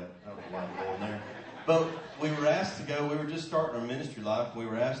 anyway, I don't know why I'm going there. But we were asked to go, we were just starting our ministry life, and we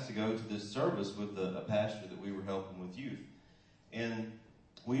were asked to go to this service with a pastor that we were helping with youth. And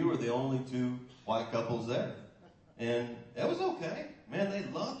we were the only two white couples there. And it was okay. Man, they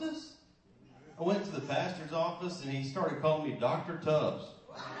loved us. I went to the pastor's office, and he started calling me Dr. Tubbs.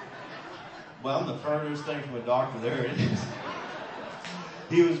 Well, I'm the furthest thing from a doctor there it is.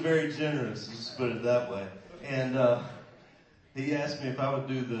 He was very generous, let's put it that way. And he asked me if I would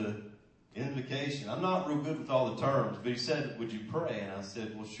do the invocation. I'm not real good with all the terms, but he said, would you pray? And I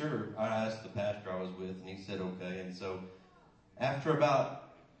said, well, sure. I asked the pastor I was with, and he said, okay. And so after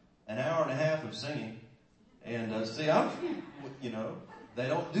about an hour and a half of singing, and see, I'm, you know, they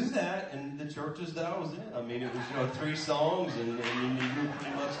don't do that in the churches that I was in. I mean, it was, you know, 3 songs, and you were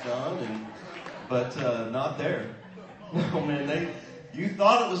pretty much done, but not there. No, man, you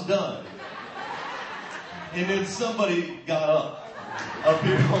thought it was done. And then somebody got up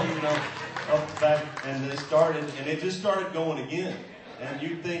here on, you know, up back, and they started, and it just started going again. And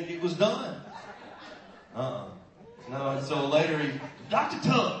you'd think it was done. No, and so later Dr.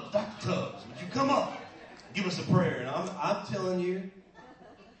 Tubbs, would you come up? Give us a prayer. And I'm telling you,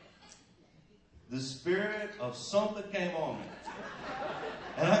 the spirit of something came on me.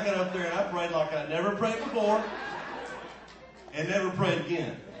 And I got up there and I prayed like I never prayed before and never prayed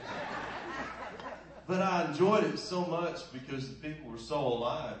again. But I enjoyed it so much because the people were so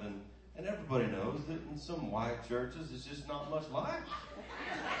alive. And everybody knows that in some white churches, it's just not much life.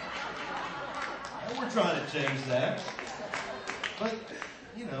 And we're trying to change that. But,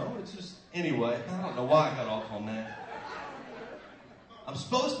 you know, it's just, anyway, I don't know why I got off on that. I'm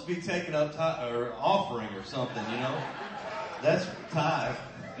supposed to be taking up or offering or something, you know. That's tithe.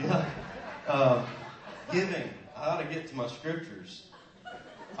 Yeah. Giving. I ought to get to my scriptures.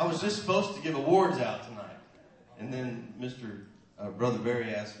 I was just supposed to give awards out tonight. And then Brother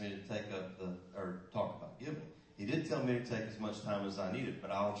Barry asked me to take up talk about giving. He did tell me to take as much time as I needed, but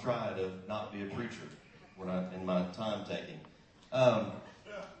I'll try to not be a preacher in my time taking.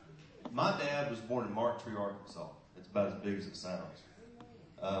 My dad was born in Marktree, Arkansas. It's about as big as it sounds.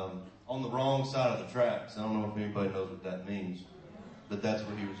 On the wrong side of the tracks. I don't know if anybody knows what that means, but that's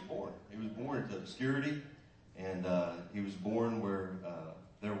where he was born. He was born into obscurity, and he was born where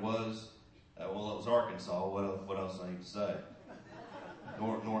there was, it was Arkansas. What else I need to say?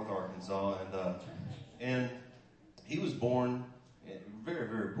 North Arkansas, and he was born very,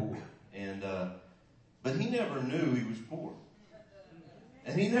 very poor, but he never knew he was poor,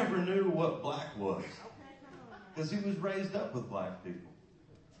 and he never knew what black was, because he was raised up with black people.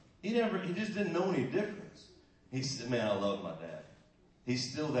 He just didn't know any difference. He said, man, I love my dad.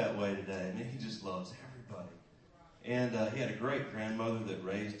 He's still that way today. I mean, he just loves everybody. And he had a great grandmother that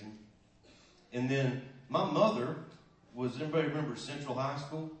raised him. And then my mother anybody remember Central High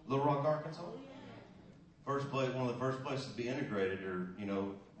School, Little Rock, Arkansas? One of the first places to be integrated, or, you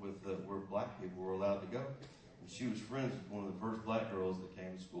know, with where black people were allowed to go. And she was friends with one of the first black girls that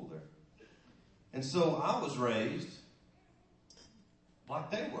came to school there. And so I was raised like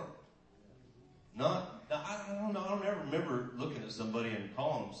they were. I don't know. I don't ever remember looking at somebody and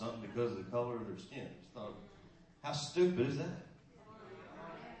calling them something because of the color of their skin. I just thought, how stupid is that?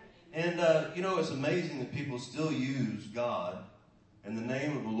 And, you know, it's amazing that people still use God and the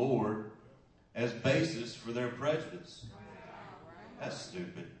name of the Lord as basis for their prejudice. That's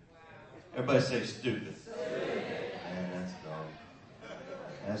stupid. Everybody say stupid. Man, that's dumb.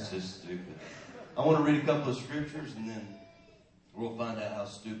 That's just stupid. I want to read a couple of scriptures and then we'll find out how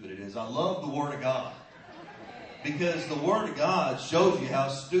stupid it is. I love the Word of God because the Word of God shows you how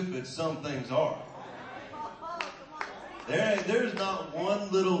stupid some things are. There's not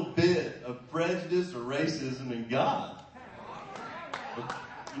one little bit of prejudice or racism in God.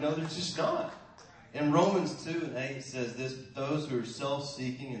 You know, there's just not. In Romans 2:8 it says this, those who are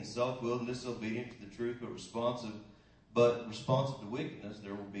self-seeking and self-willed and disobedient to the truth but responsive to wickedness,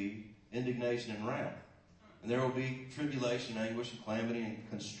 there will be indignation and wrath. And there will be tribulation, anguish, and calamity, and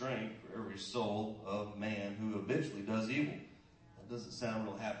constraint for every soul of man who habitually does evil. That doesn't sound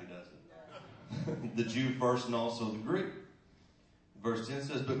real happy, does it? The Jew first and also the Greek. Verse 10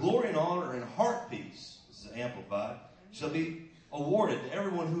 says, but glory and honor and heart peace, this is amplified, shall be awarded to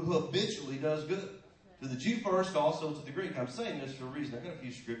everyone who habitually does good. To the Jew first, also to the Greek. I'm saying this for a reason. I've got a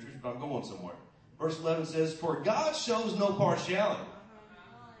few scriptures, but I'm going somewhere. Verse 11 says, for God shows no partiality,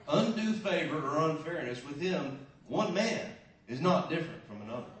 undue favor, or unfairness. With him, one man is not different from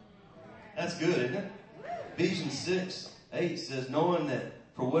another. That's good, isn't it? Ephesians 6 8 says, knowing that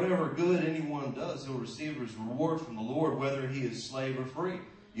for whatever good anyone does, he'll receive his reward from the Lord, whether he is slave or free.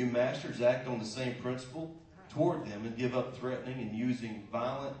 You masters act on the same principle toward them and give up threatening and using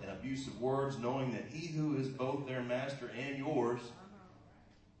violent and abusive words, knowing that he who is both their master and yours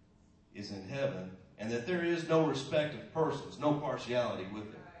is in heaven, and that there is no respect of persons, no partiality with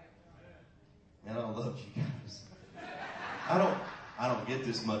him. And I love you guys. I don't get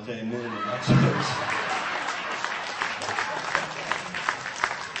this much amen in my church.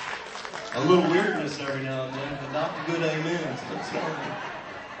 A little weirdness every now and then, but not the good amens.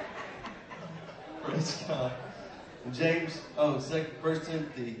 Praise God. In James, 1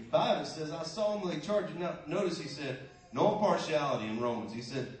 Timothy 5, it says, I solemnly charge you. Now, notice he said, no partiality in Romans. He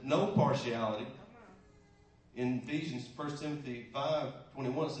said, no partiality. In Ephesians, 1 Timothy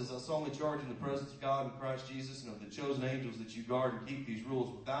 5:21, it says, I solemnly charge in the presence of God and Christ Jesus and of the chosen angels that you guard and keep these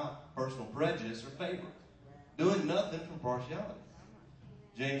rules without personal prejudice or favor, doing nothing from partiality.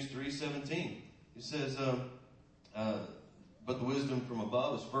 James 3:17, it says, but the wisdom from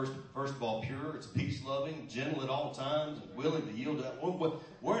above is first of all pure, it's peace-loving, gentle at all times, and willing to yield to that.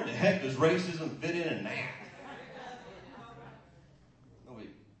 Where in the heck does racism fit in that?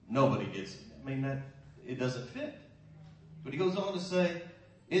 Nobody gets it. I mean, it doesn't fit. But he goes on to say,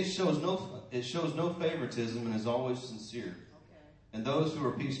 it shows no favoritism and is always sincere. And those who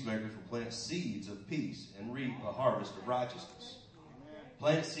are peacemakers will plant seeds of peace and reap a harvest of righteousness.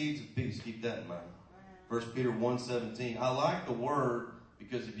 Plant seeds of peace. Keep that in mind. 1 Peter 1:17. I like the word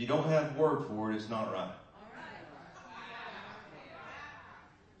because if you don't have the word for it, it's not right.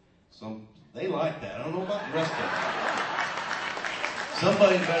 So they like that. I don't know about the rest of them.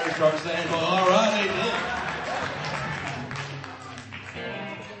 Somebody better start saying, well, all right, amen.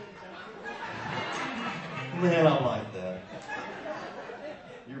 Man, I like that.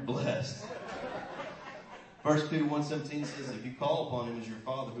 You're blessed. 1 Peter 1:17 says, if you call upon him as your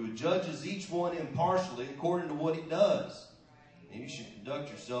Father, who judges each one impartially according to what he does, and you should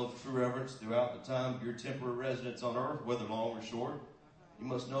conduct yourself with true reverence throughout the time of your temporary residence on earth, whether long or short. You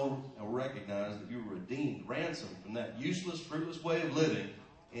must know and recognize that you were redeemed, ransomed from that useless, fruitless way of living,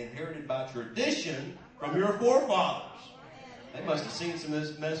 inherited by tradition from your forefathers. They must have seen some of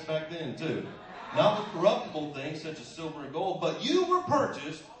this mess back then, too. Not with corruptible things such as silver and gold, but you were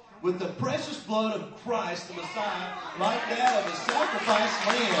purchased with the precious blood of Christ, the Messiah, like that of a sacrificed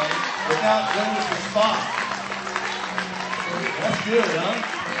lamb without blemish or spot. That's good, huh?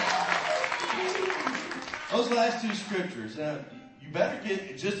 Those last two scriptures. You better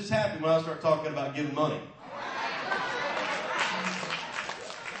get just as happy when I start talking about giving money.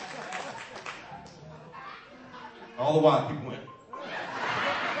 All the white people went.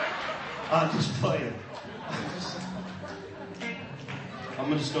 I'm just playing.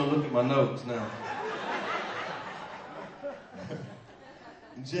 I'm just going to look at my notes now.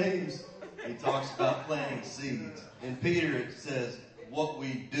 James, he talks about planting seeds. In Peter, it says, what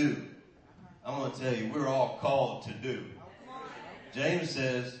we do. I'm going to tell you, we're all called to do. James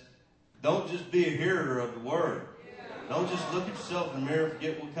says, don't just be a hearer of the word. Don't just look at yourself in the mirror,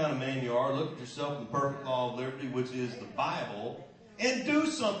 forget what kind of man you are. Look at yourself in the perfect law of liberty, which is the Bible, and do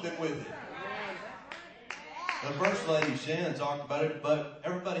something with it. The First Lady, Shannon, talked about it, but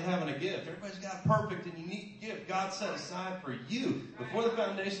everybody having a gift. Everybody's got a perfect and unique gift God set aside for you. Before the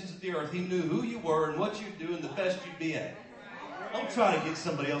foundations of the earth, he knew who you were and what you'd do and the best you'd be at. Don't try to get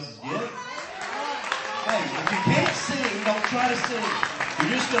somebody else's gift. Hey, if you can't sing, don't try to sing.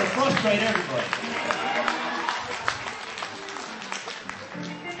 You're just going to frustrate everybody.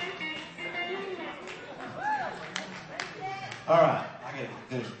 All right, I got to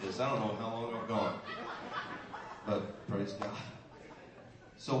finish this. I don't know how long I've gone. But praise God.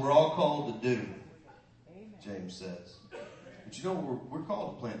 So we're all called to do, James says. But you know, we're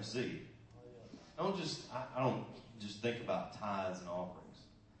called to plant a seed. I don't just think about tithes and offerings.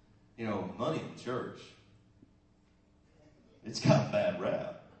 You know, money in the church, it's got a bad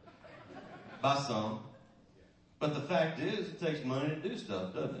rap by some. But the fact is, it takes money to do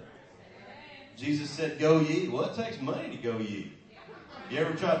stuff, doesn't it? Jesus said, go ye. Well, it takes money to go ye. You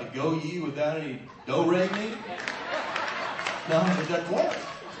ever tried to go ye without any do-re-mi? No, it doesn't work.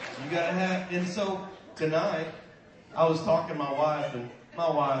 You got to have, and so tonight, I was talking to my wife, and my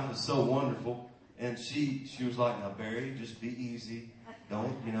wife is so wonderful, and she was like, now, Barry, just be easy.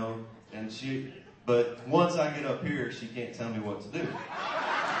 Don't, and but once I get up here, she can't tell me what to do.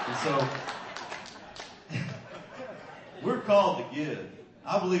 And so, we're called to give.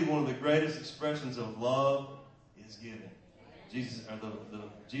 I believe one of the greatest expressions of love is giving.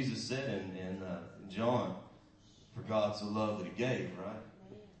 Jesus said in John, for God so loved that he gave, right?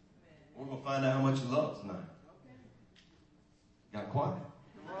 We're going to find out how much he loves tonight. Got quiet.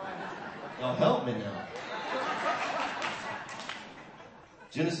 Y'all help me now.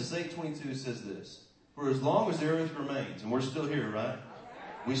 Genesis 8:22 says this. For as long as the earth remains, and we're still here, right?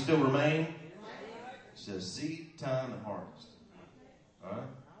 We still remain. It says seed, time, and harvest. All right?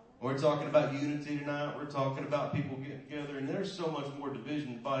 We're talking about unity tonight. We're talking about people getting together. And there's so much more division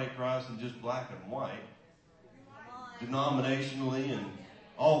in the body of Christ than just black and white. Denominationally and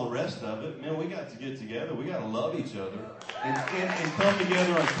all the rest of it. Man, we got to get together. We got to love each other and come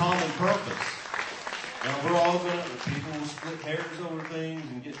together on common purpose. Now, we're all going to, people will split hairs over things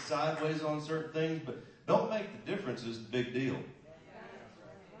and get sideways on certain things, but don't make the differences the big deal.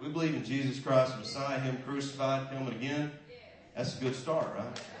 We believe in Jesus Christ, Messiah, Him crucified, coming again. That's a good start,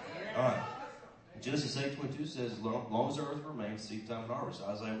 right? All right. Genesis 8:22 says, as long as the earth remains, seed time and harvest.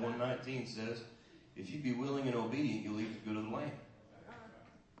 Isaiah 1:19 says, if you be willing and obedient, you'll eat the good of the land.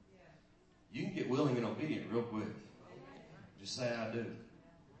 You can get willing and obedient real quick. Just say, I do.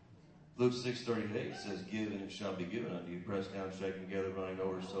 Luke 6:38 says, give and it shall be given unto you. Pressed down, shaken together, running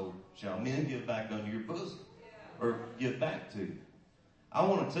over, so shall men give back unto your bosom. Or give back to you. I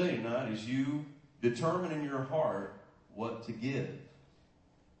want to tell you tonight is you determine in your heart what to give.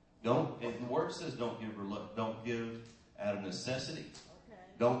 Don't, and the word says don't give out of necessity.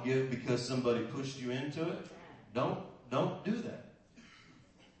 Don't give because somebody pushed you into it. Don't do that.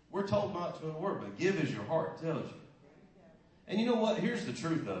 We're told not to in the word, but give as your heart tells you. And you know what? Here's the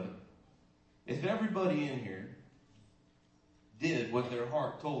truth of it. If everybody in here did what their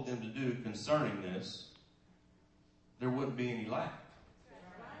heart told them to do concerning this, there wouldn't be any lack.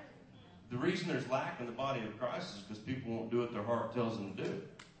 The reason there's lack in the body of Christ is because people won't do what their heart tells them to do.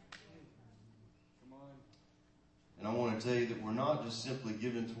 And I want to tell you that we're not just simply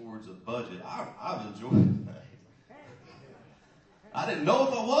giving towards a budget. I've enjoyed that. I didn't know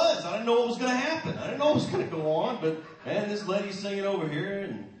if I was. I didn't know what was going to happen. I didn't know what was going to go on. But, man, this lady's singing over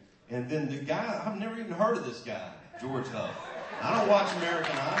here. And then the guy, I've never even heard of this guy, George Huff. I don't watch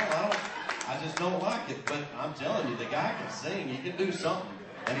American Idol. I just don't like it. But I'm telling you, the guy can sing. He can do something.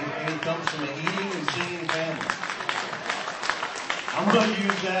 And he comes from an eating and singing family. I'm going to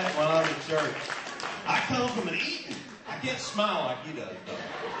use that when I'm at church. I come from an eating. I can't smile like he does, though.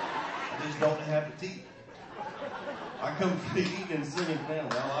 I just don't have the teeth. I come from the eating and singing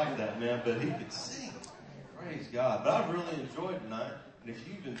family. I like that, man. But he can sing. Praise God. But I've really enjoyed tonight. And if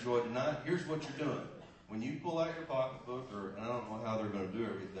you've enjoyed tonight, here's what you're doing. When you pull out your pocketbook, and I don't know how they're going to do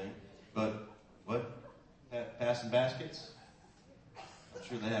everything, but what? Passing baskets? I'm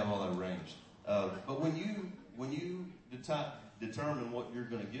sure they have all that arranged. But when you determine what you're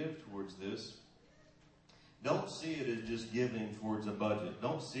going to give towards this, don't see it as just giving towards a budget.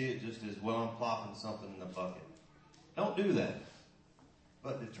 Don't see it just as, well, I'm plopping something in the bucket. Don't do that.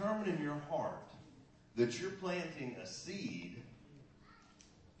 But determine in your heart that you're planting a seed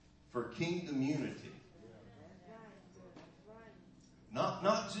for kingdom unity. Not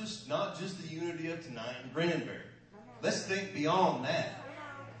just the unity of tonight in Granbury. Let's think beyond that.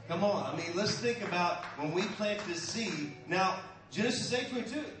 Come on. I mean, let's think about when we plant this seed. Now, Genesis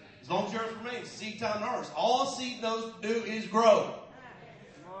 8:22. As long as the earth remains, seed time and harvest. All seed knows to do is grow.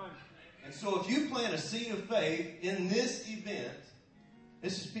 And so if you plant a seed of faith in this event,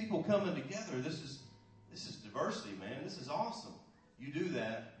 this is people coming together. This is diversity, man. This is awesome. You do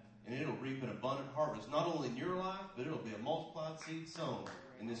that, and it'll reap an abundant harvest, not only in your life, but it'll be a multiplied seed sown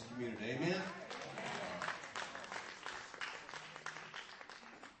in this community. Amen?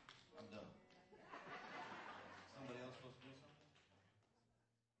 I'm done. Somebody else supposed to do something?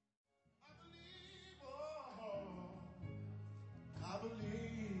 I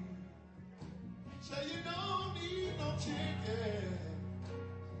believe. Say you don't need no ticket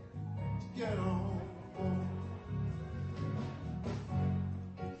to get on.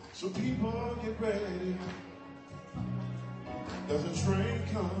 So people get ready. There's a train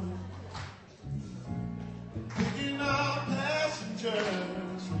coming, picking up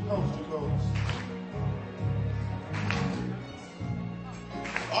passengers from coast to coast.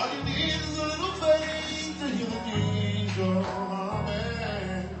 All you need is a little faith to heal the needs of a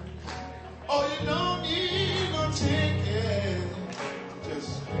man. Oh, you don't need no ticket.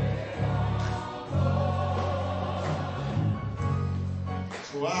 Just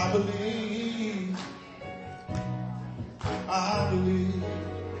so I believe. I believe.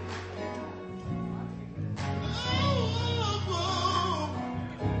 Oh,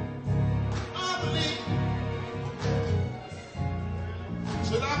 I believe.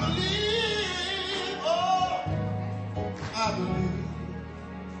 Said I believe. Oh, I believe.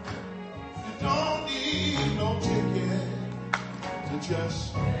 You don't need no ticket to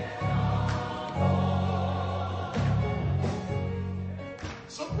just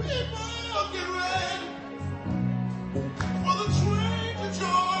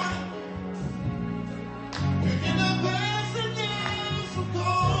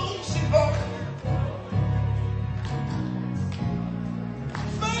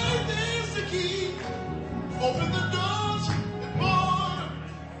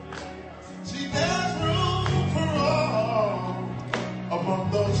among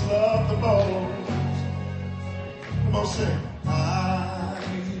those who love the most. Come on, sing. I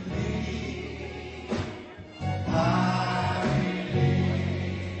believe. I believe.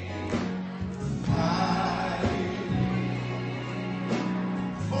 I believe.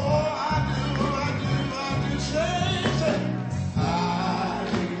 Oh, I do change it. I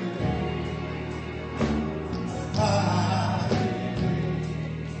believe. I believe.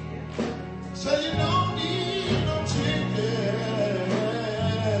 So you don't need no ticket.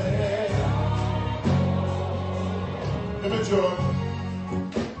 Come here, George.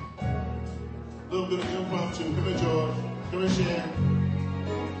 A little bit of impromptu. Come here, George. Come here, Shan.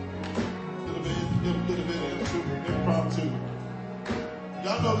 Little bit impromptu.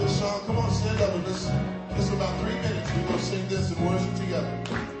 Y'all know this song. Come on, stand up. This is about 3 minutes. We're going to sing this and worship together.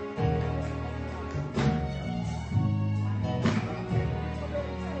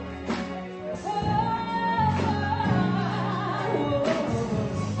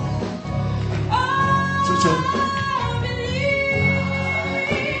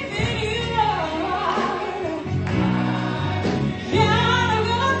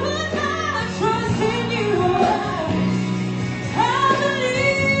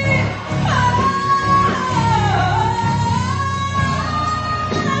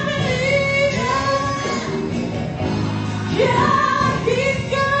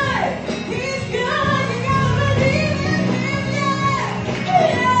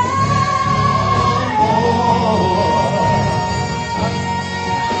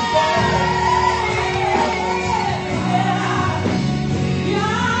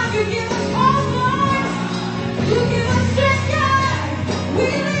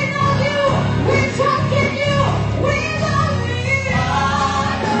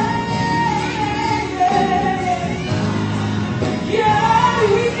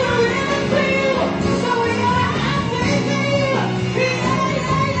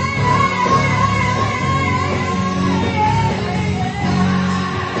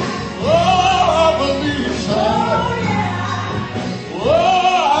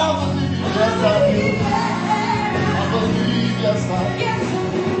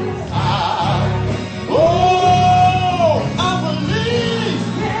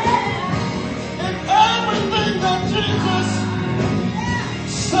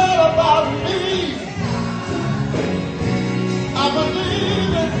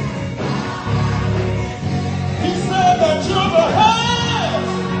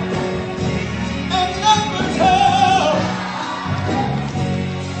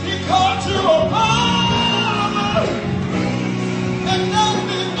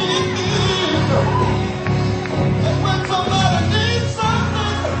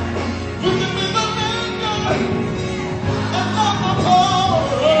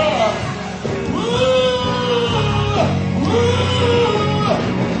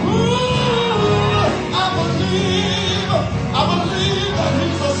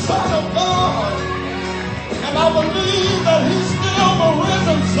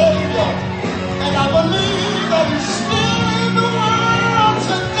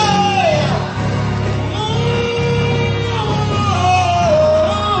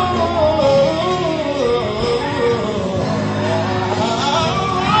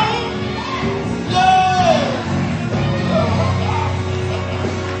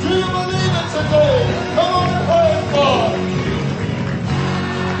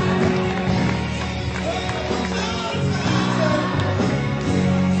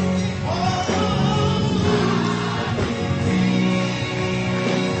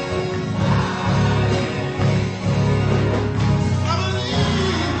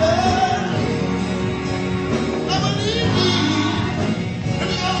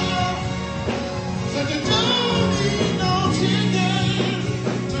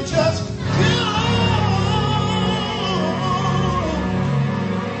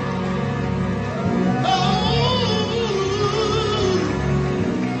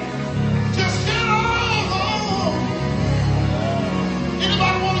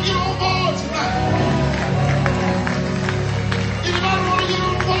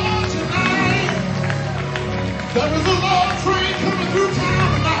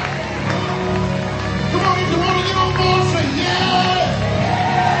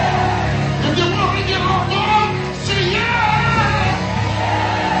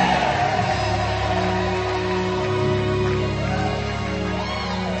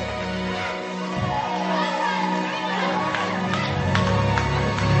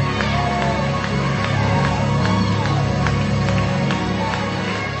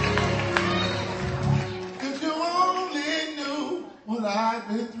 Only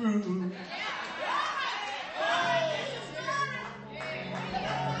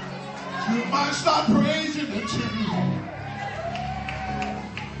You might start praising the tune.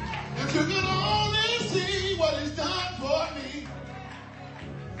 If you can only see what he's done for me.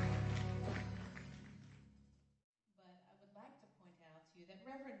 But I would like to point out to you that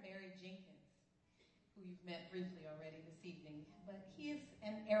Reverend Barry Jenkins, who you've met briefly already this evening, but he is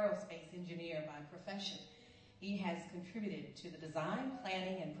an aerospace engineer by profession. He has contributed to the design,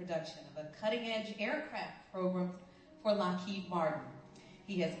 planning, and production of a cutting-edge aircraft program for Lockheed Martin.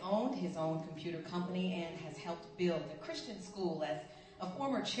 He has owned his own computer company and has helped build a Christian school as a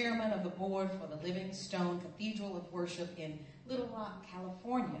former chairman of the board for the Living Stone Cathedral of Worship in Little Rock,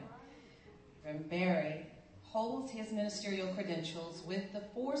 California. Reverend Barry holds his ministerial credentials with the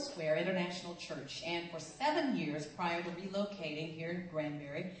Foursquare International Church, and for 7 years prior to relocating here in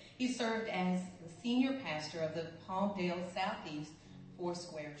Granbury, he served as the senior pastor of the Palmdale Southeast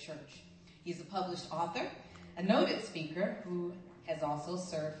Foursquare Church. He's a published author, a noted speaker who has also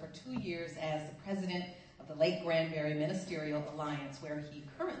served for 2 years as the president of the Lake Granbury Ministerial Alliance, where he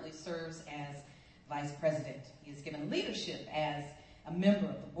currently serves as vice president. He is given leadership as a member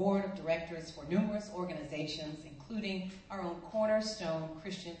of the board of directors for numerous organizations, including our own Cornerstone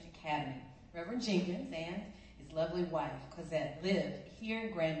Christian Academy. Reverend Jenkins and his lovely wife, Cosette, live here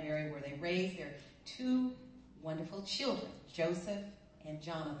in Granbury, where they raise their 2 wonderful children, Joseph and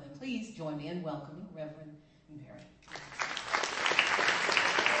Jonathan. Please join me in welcoming Reverend Barry.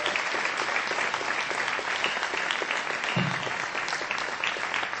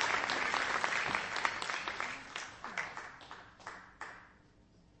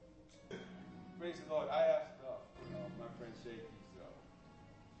 Praise the Lord. I asked my friend Shay,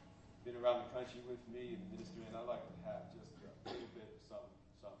 he's been around the country with me in ministry, and I'd like to have just a little bit of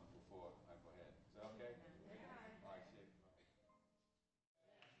something before I go ahead. Is that okay? All right, Shay.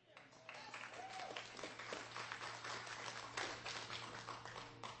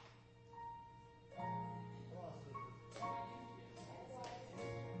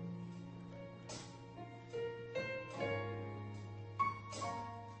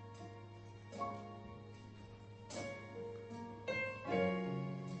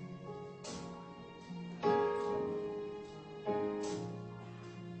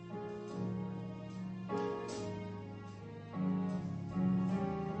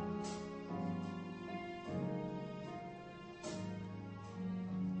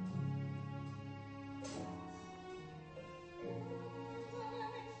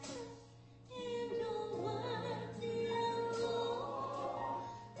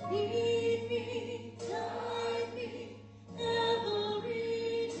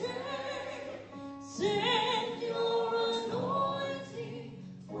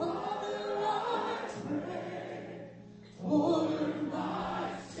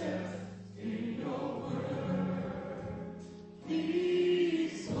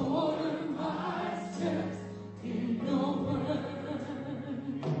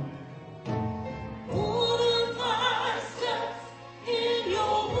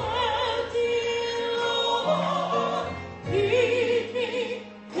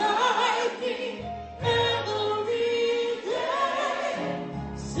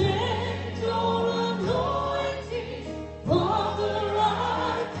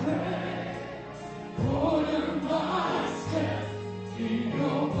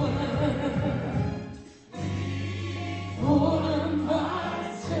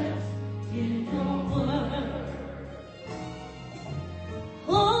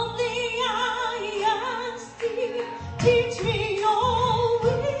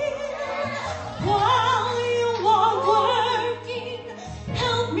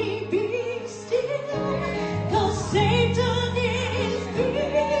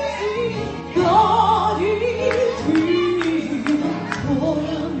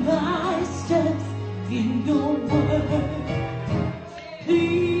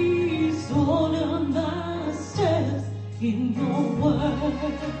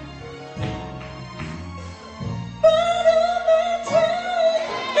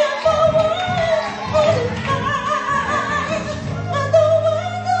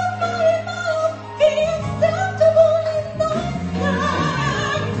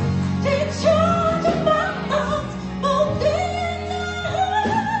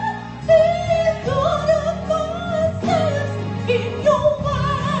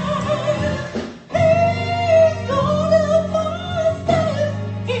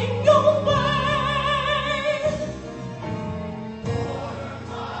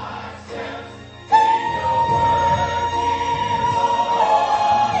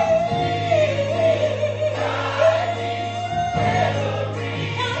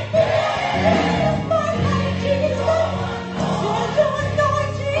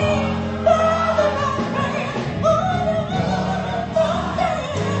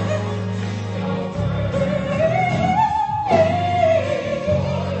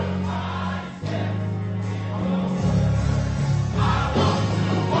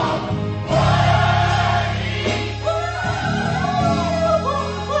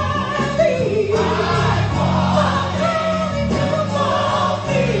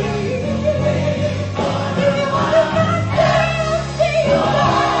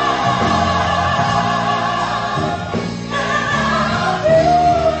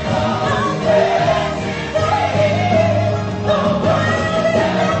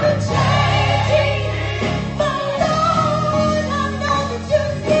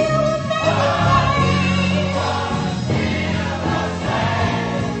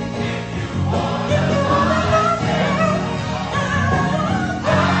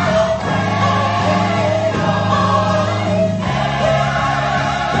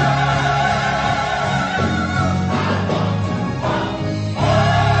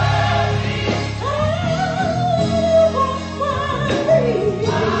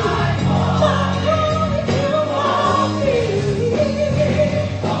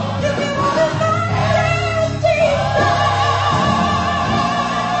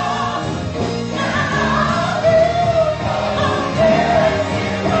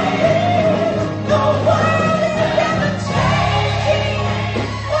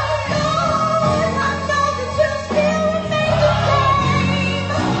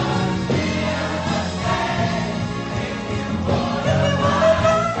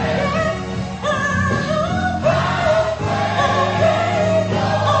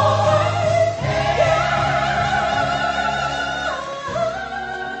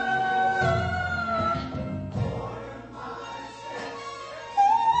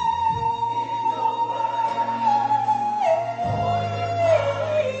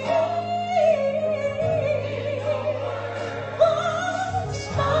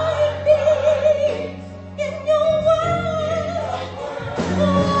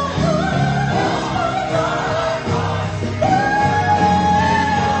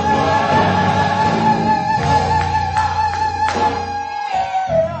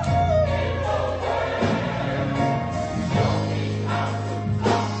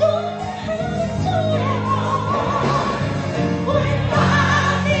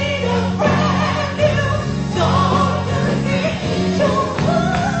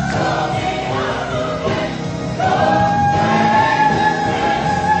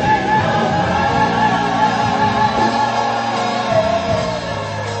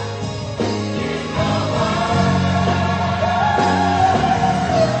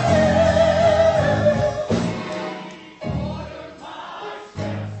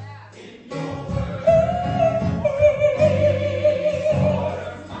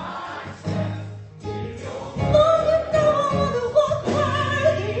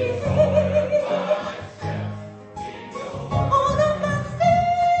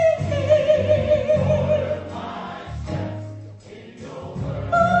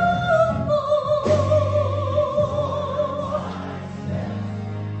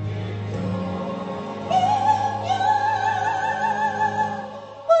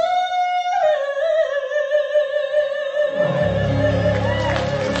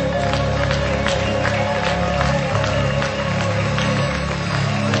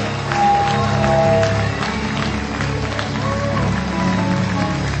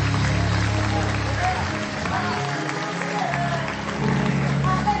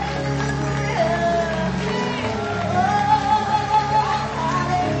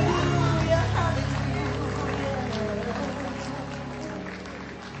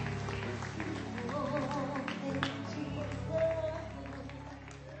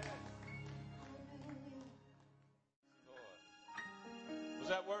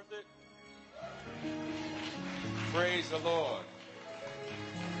 worth it? Praise the Lord.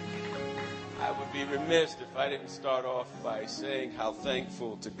 I would be remiss if I didn't start off by saying how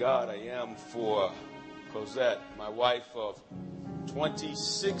thankful to God I am for Cosette, my wife of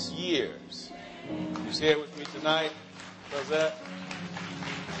 26 years. She's here with me tonight. Cosette.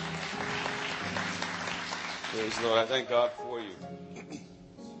 Praise the Lord. I thank God for you.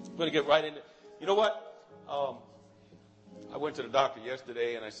 I'm going to get right into it. You know what? I went to the doctor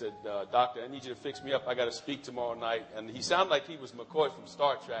yesterday and I said, Doctor, I need you to fix me up. I got to speak tomorrow night. And he sounded like he was McCoy from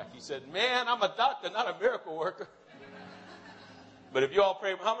Star Trek. He said, man, I'm a doctor, not a miracle worker. But if you all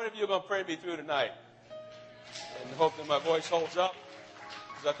pray, how many of you are going to pray me through tonight? And hope that my voice holds up.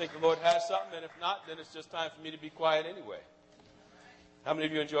 Because I think the Lord has something. And if not, then it's just time for me to be quiet anyway. How many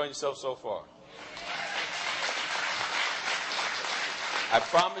of you are enjoying yourself so far? I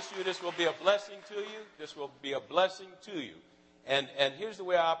promise you this will be a blessing to you. This will be a blessing to you. And here's the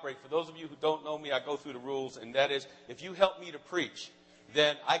way I operate. For those of you who don't know me, I go through the rules. And that is, if you help me to preach,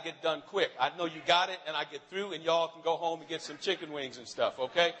 then I get done quick. I know you got it, and I get through, and y'all can go home and get some chicken wings and stuff,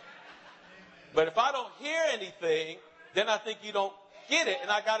 okay? But if I don't hear anything, then I think you don't get it, and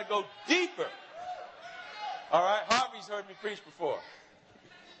I got to go deeper. All right? Harvey's heard me preach before.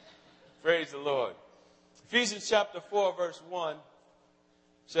 Praise the Lord. Ephesians chapter 4, verse 1.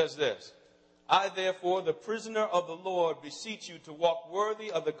 Says this, I therefore, the prisoner of the Lord, beseech you to walk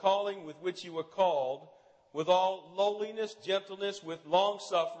worthy of the calling with which you were called, with all lowliness, gentleness, with long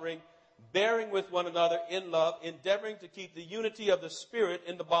suffering, bearing with one another in love, endeavoring to keep the unity of the Spirit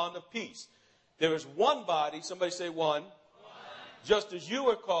in the bond of peace. There is one body, somebody say one, just as you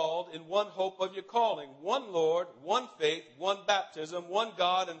were called in one hope of your calling, one Lord, one faith, one baptism, one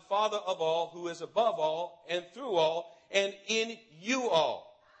God and Father of all, who is above all and through all and in you all.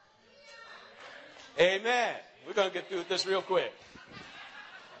 Amen. We're going to get through this real quick.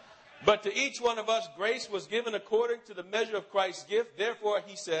 But to each one of us, grace was given according to the measure of Christ's gift. Therefore,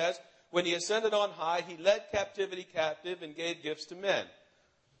 he says, when he ascended on high, he led captivity captive and gave gifts to men.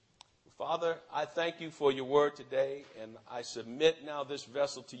 Father, I thank you for your word today, and I submit now this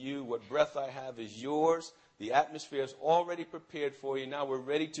vessel to you. What breath I have is yours. The atmosphere is already prepared for you. Now we're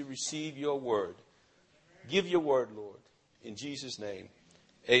ready to receive your word. Give your word, Lord. In Jesus' name,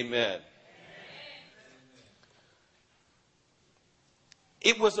 amen.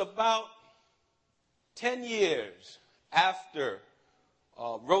 It was about 10 years after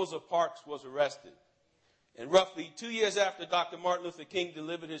Rosa Parks was arrested. And roughly 2 years after Dr. Martin Luther King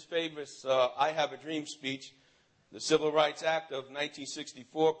delivered his famous I Have a Dream speech, the Civil Rights Act of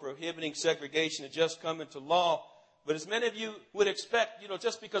 1964 prohibiting segregation had just come into law. But as many of you would expect,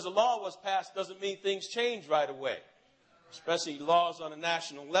 just because a law was passed doesn't mean things change right away, especially laws on a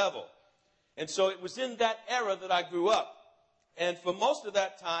national level. And so it was in that era that I grew up. And for most of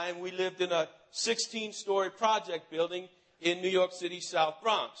that time, we lived in a 16-story project building in New York City, South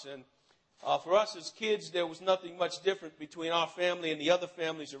Bronx. And for us as kids, there was nothing much different between our family and the other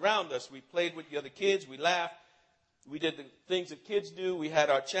families around us. We played with the other kids. We laughed. We did the things that kids do. We had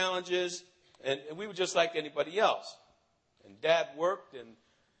our challenges. And we were just like anybody else. And Dad worked, and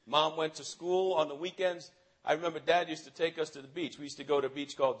Mom went to school on the weekends. I remember Dad used to take us to the beach. We used to go to a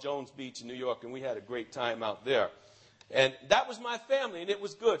beach called Jones Beach in New York, and we had a great time out there. And that was my family, and it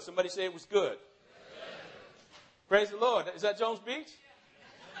was good. Somebody say it was good. Praise the Lord. Is that Jones Beach?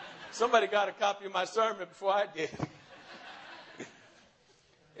 Somebody got a copy of my sermon before I did.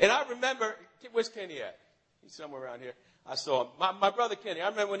 And I remember, where's Kenny at? He's somewhere around here. I saw him. My brother Kenny, I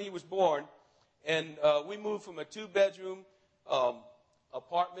remember when he was born, and we moved from a 2-bedroom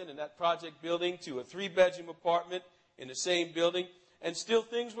apartment in that project building to a 3-bedroom apartment in the same building, and still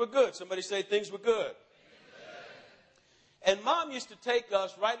things were good. Somebody say things were good. And Mom used to take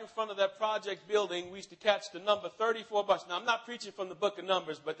us right in front of that project building. We used to catch the number 34 bus. Now, I'm not preaching from the book of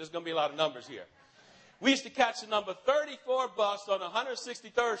Numbers, but there's going to be a lot of numbers here. We used to catch the number 34 bus on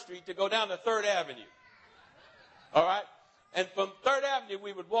 163rd Street to go down to 3rd Avenue. All right? And from 3rd Avenue,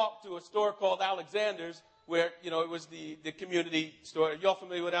 we would walk to a store called Alexander's where, it was the community store. Are y'all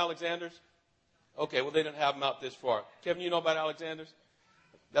familiar with Alexander's? Okay, well, they didn't have them out this far. Kevin, you know about Alexander's?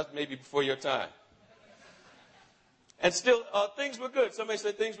 That's maybe before your time. And still, things were good. Somebody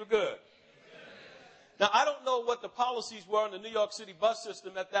said things were good. Now, I don't know what the policies were on the New York City bus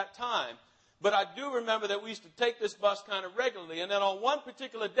system at that time, but I do remember that we used to take this bus kind of regularly. And then on one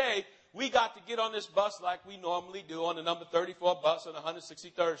particular day, we got to get on this bus like we normally do on the number 34 bus on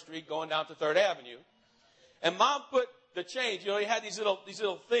 163rd Street going down to 3rd Avenue. And Mom put the change. You know, he had these little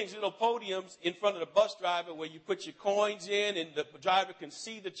things, little podiums in front of the bus driver where you put your coins in and the driver can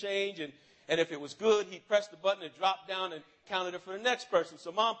see the change. And if it was good, he'd press the button and drop down and counted it for the next person.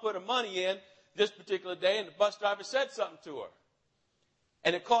 So Mom put her money in this particular day, and the bus driver said something to her.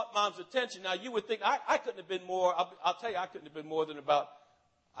 And it caught Mom's attention. Now, you would think, I couldn't have been more, I'll tell you, I couldn't have been more than about,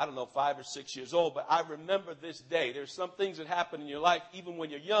 5 or 6 years old. But I remember this day. There's some things that happen in your life, even when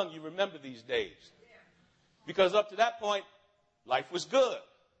you're young, you remember these days. Because up to that point, life was good.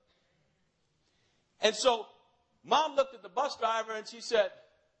 And so Mom looked at the bus driver and she said,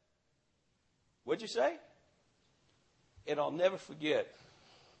 "What'd you say?" And I'll never forget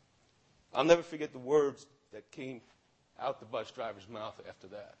the words that came out the bus driver's mouth after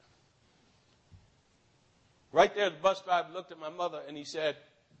that. Right there, the bus driver looked at my mother and he said,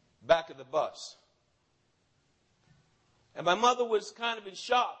 "Back of the bus." And my mother was kind of in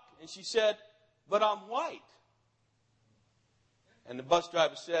shock, and she said, "But I'm white." And the bus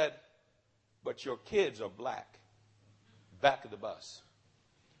driver said, "But your kids are black." Back of the bus.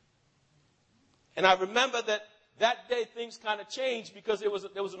 And I remember that day things kind of changed because there was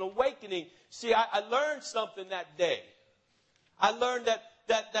an awakening. See, I learned something that day. I learned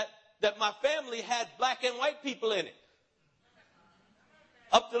that my family had black and white people in it.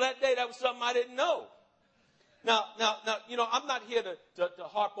 Up to that day, that was something I didn't know. Now, you know, I'm not here to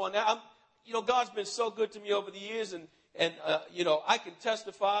harp on that. God's been so good to me over the years, and I can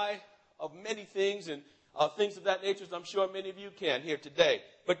testify of many things and things of that nature, as I'm sure many of you can here today.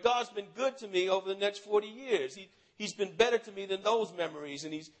 But God's been good to me over the next 40 years. He's been better to me than those memories,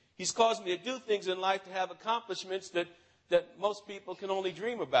 and He's caused me to do things in life, to have accomplishments that most people can only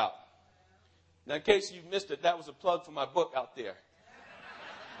dream about. Now, in case you've missed it, that was a plug for my book out there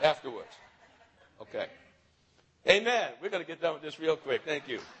afterwards. Okay. Amen. We're going to get done with this real quick. Thank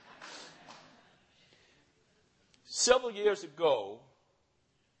you. Several years ago,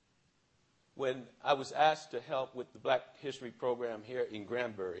 when I was asked to help with the Black History program here in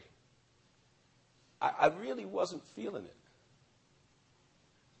Granbury, I really wasn't feeling it.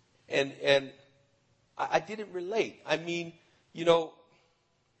 And I didn't relate. I mean,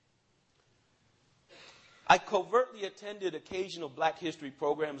 I covertly attended occasional Black History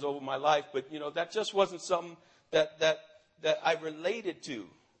programs over my life, but, that just wasn't something that I related to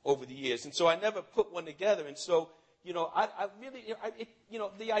over the years. And so I never put one together. And so, the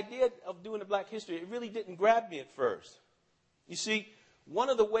idea of doing the Black History, it really didn't grab me at first. You see, one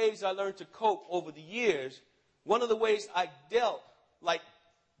of the ways I learned to cope over the years, one of the ways I dealt, like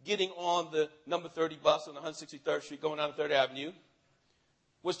getting on the number 30 bus on 163rd Street going down to 3rd Avenue,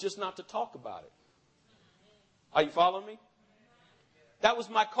 was just not to talk about it. Are you following me? That was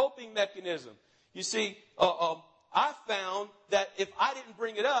my coping mechanism. You see, I found that if I didn't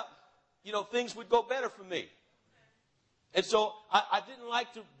bring it up, things would go better for me. And so I didn't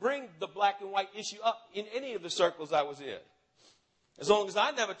like to bring the black and white issue up in any of the circles I was in. As long as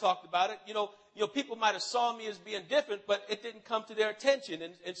I never talked about it, people might have saw me as being different, but it didn't come to their attention.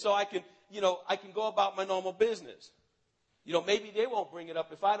 And so I can go about my normal business. Maybe they won't bring it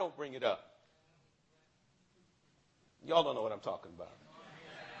up if I don't bring it up. Y'all don't know what I'm talking about.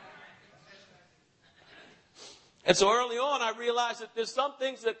 And so early on, I realized that there's some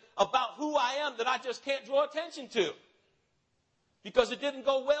things about who I am that I just can't draw attention to. Because it didn't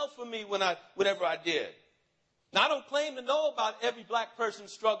go well for me whenever I did. Now, I don't claim to know about every black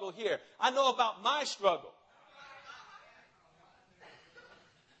person's struggle here. I know about my struggle.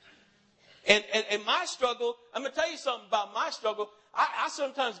 And my struggle, I'm going to tell you something about my struggle. I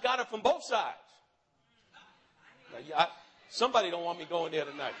sometimes got it from both sides. Now, somebody don't want me going there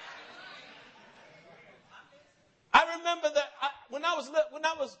tonight. I remember that when I wasn't little,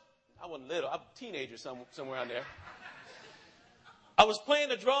 I was a teenager somewhere around there. I was playing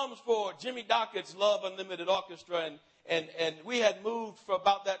the drums for Jimmy Dockett's Love Unlimited Orchestra, and we had moved for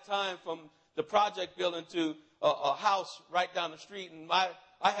about that time from the project building to a house right down the street. And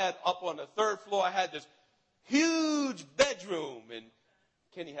I had up on the 3rd floor, I had this huge bedroom, and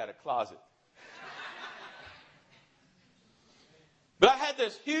Kenny had a closet. But I had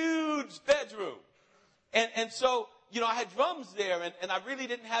this huge bedroom. And so, I had drums there, and I really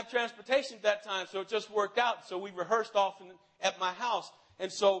didn't have transportation at that time, so it just worked out. So we rehearsed often at my house.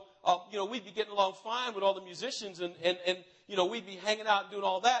 And so, we'd be getting along fine with all the musicians, and we'd be hanging out and doing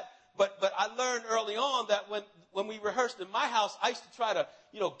all that. But I learned early on that when we rehearsed in my house, I used to try to,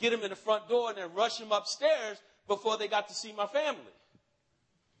 get them in the front door and then rush them upstairs before they got to see my family.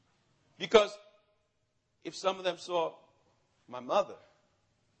 Because if some of them saw my mother,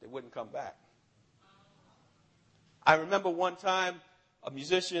 they wouldn't come back. I remember one time a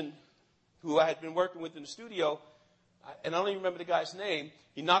musician who I had been working with in the studio and I don't even remember the guy's name.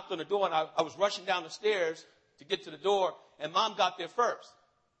 He knocked on the door, and I was rushing down the stairs to get to the door, and Mom got there first.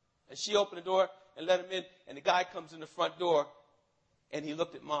 And she opened the door and let him in, and the guy comes in the front door, and he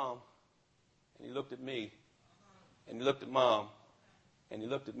looked at Mom, and he looked at me, and he looked at Mom, and he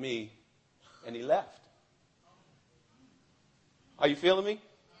looked at me, and he left. Are you feeling me?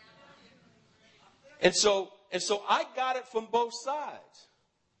 And so I got it from both sides.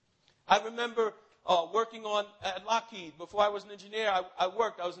 I remember working at Lockheed. Before I was an engineer, I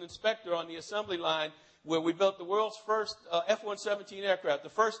was an inspector on the assembly line where we built the world's first F-117 aircraft, the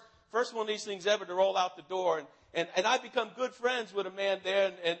first one of these things ever to roll out the door. And I become good friends with a man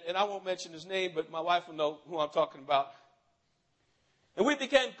there, and I won't mention his name, but my wife will know who I'm talking about. And we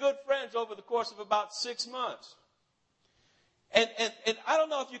became good friends over the course of about 6 months. And I don't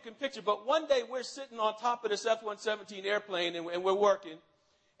know if you can picture, but one day we're sitting on top of this F-117 airplane, and we're working.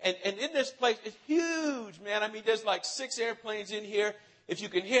 And in this place, it's huge, man. I mean, there's like 6 airplanes in here. If you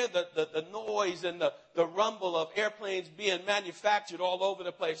can hear the noise and the rumble of airplanes being manufactured all over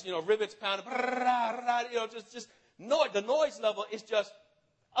the place, rivets pounding, just noise. The noise level is just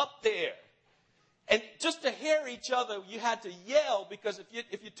up there. And just to hear each other, you had to yell, because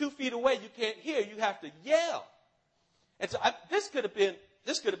if you're 2 feet away, you can't hear. You have to yell. And so this could have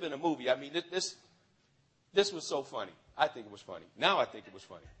been a movie. I mean, this was so funny. I think it was funny. Now I think it was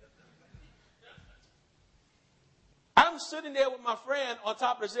funny. I'm sitting there with my friend on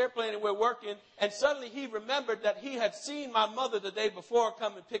top of this airplane, and we're working, and suddenly he remembered that he had seen my mother the day before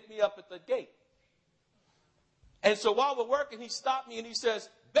come and pick me up at the gate. And so while we're working, he stopped me and he says,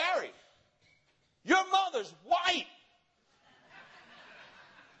 "Barry, your mother's white."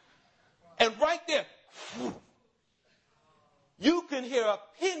 And right there, you can hear a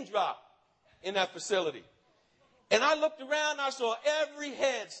pin drop in that facility. And I looked around, I saw every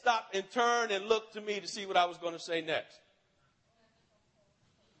head stop and turn and look to me to see what I was going to say next.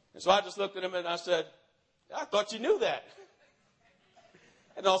 And so I just looked at him and I said, "I thought you knew that."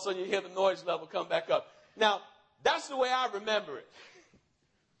 And all of a sudden you hear the noise level come back up. Now, that's the way I remember it.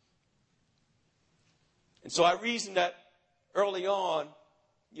 And so I reasoned that early on,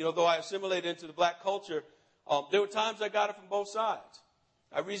 though I assimilated into the black culture, there were times I got it from both sides.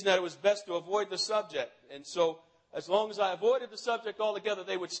 I reasoned that it was best to avoid the subject. And so as long as I avoided the subject altogether,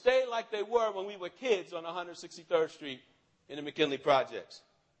 they would stay like they were when we were kids on 163rd Street in the McKinley Projects.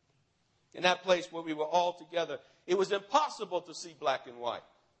 In that place where we were all together, it was impossible to see black and white.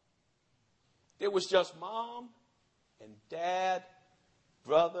 It was just mom and dad,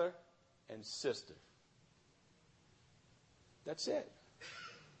 brother and sister. That's it.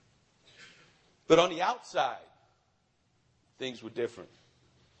 But on the outside, things were different.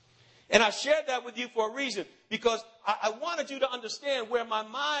 And I shared that with you for a reason, because I wanted you to understand where my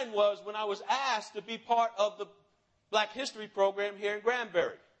mind was when I was asked to be part of the Black History program here in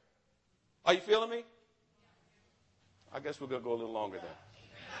Granbury. Are you feeling me? I guess we're going to go a little longer then.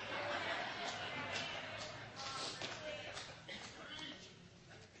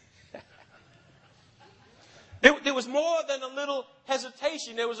 There was more than a little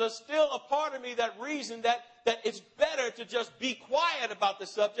hesitation. There was still a part of me that reasoned that it's better to just be quiet about the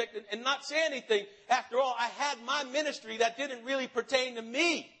subject and not say anything. After all, I had my ministry that didn't really pertain to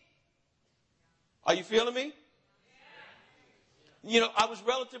me. Are you feeling me? I was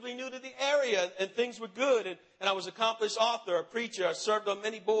relatively new to the area, and things were good. And I was an accomplished author, a preacher. I served on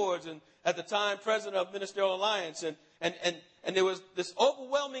many boards, and at the time, president of Ministerial Alliance. And there was this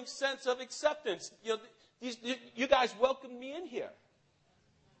overwhelming sense of acceptance. You guys welcomed me in here.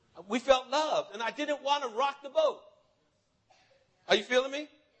 We felt loved, and I didn't want to rock the boat. Are you feeling me?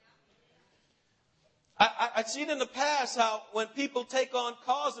 I've seen in the past how when people take on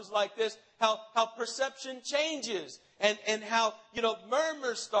causes like this, how perception changes and how,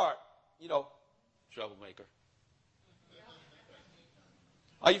 murmurs start. Troublemaker.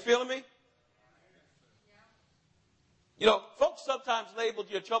 Are you feeling me? Folks sometimes labeled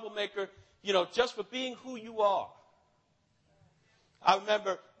you a troublemaker, just for being who you are. I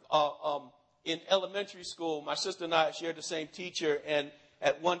remember in elementary school, my sister and I shared the same teacher, and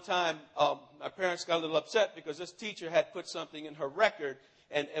at one time, my parents got a little upset because this teacher had put something in her record,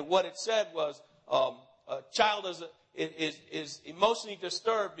 and what it said was, a child is emotionally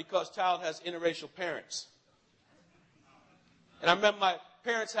disturbed because child has interracial parents. And I remember my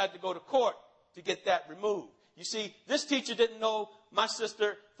parents had to go to court to get that removed. You see, this teacher didn't know my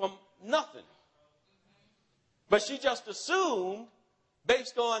sister from nothing. But she just assumed,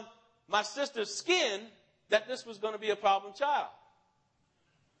 based on my sister's skin, that this was going to be a problem child.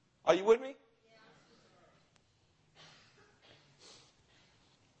 Are you with me?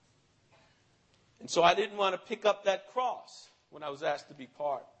 And so I didn't want to pick up that cross when I was asked to be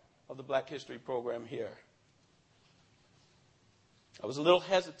part of the Black History program here. I was a little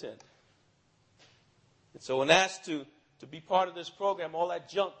hesitant. And so when asked to be part of this program, all that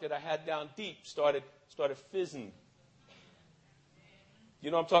junk that I had down deep started fizzing.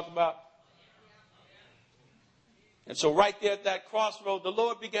 You know what I'm talking about? And so right there at that crossroad, the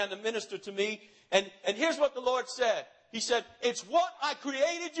Lord began to minister to me. And here's what the Lord said. He said, it's what I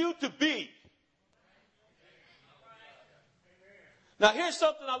created you to be. Now here's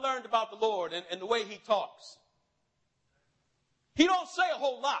something I learned about the Lord and the way he talks. He don't say a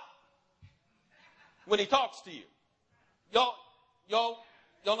whole lot when he talks to you. Y'all know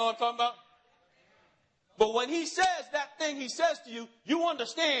what I'm talking about? But when he says that thing he says to you, you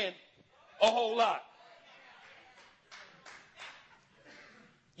understand a whole lot.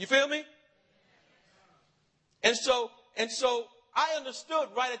 You feel me? And so I understood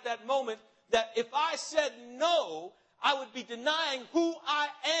right at that moment that if I said no, I would be denying who I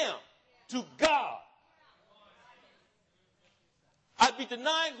am to God. I'd be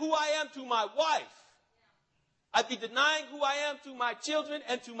denying who I am to my wife. I'd be denying who I am to my children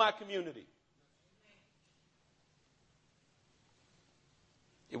and to my community.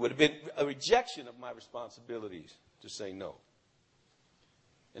 It would have been a rejection of my responsibilities to say no.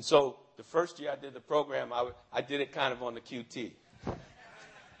 And so the first year I did the program, I did it kind of on the QT.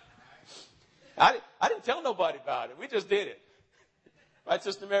 I didn't tell nobody about it. We just did it. Right,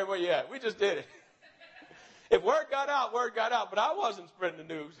 Sister Mary, where you at? We just did it. If word got out, but I wasn't spreading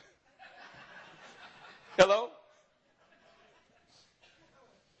the news. Hello?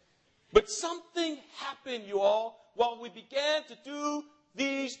 But something happened, you all, while we began to do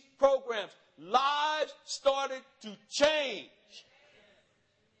these programs. Lives started to change.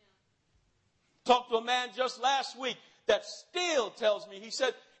 Talked to a man just last week that still tells me, he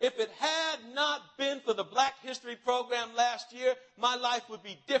said, if it had not been for the Black History program last year, my life would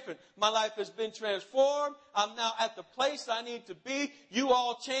be different. My life has been transformed. I'm now at the place I need to be. You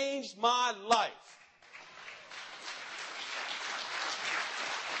all changed my life.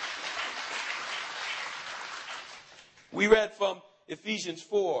 We read from Ephesians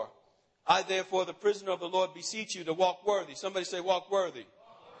 4. I, therefore, the prisoner of the Lord, beseech you to walk worthy. Somebody say, walk worthy.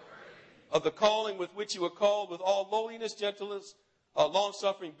 Of the calling with which you were called, with all lowliness, gentleness,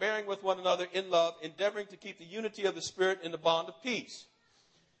 long-suffering, bearing with one another in love, endeavoring to keep the unity of the Spirit in the bond of peace.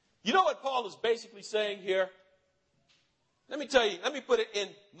 You know what Paul is basically saying here? Let me tell you, let me put it in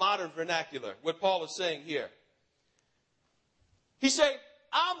modern vernacular, what Paul is saying here. He's saying,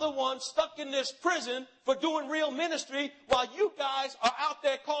 I'm the one stuck in this prison for doing real ministry while you guys are out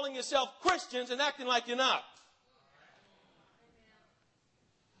there calling yourself Christians and acting like you're not.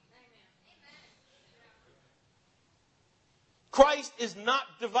 Christ is not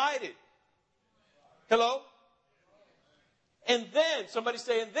divided. Hello? And then, somebody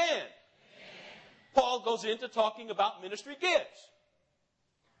say, and then, Paul goes into talking about ministry gifts.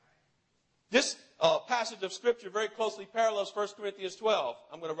 This passage of Scripture very closely parallels 1 Corinthians 12.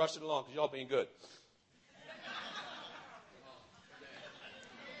 I'm going to rush it along because y'all being good.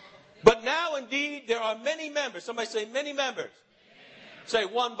 But now, indeed, there are many members. Somebody say, many members. Say,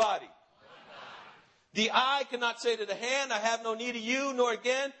 one body. The eye cannot say to the hand, I have no need of you, nor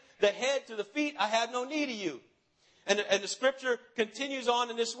again the head to the feet, I have no need of you. And the scripture continues on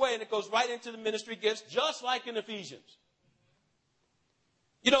in this way, and it goes right into the ministry gifts, just like in Ephesians.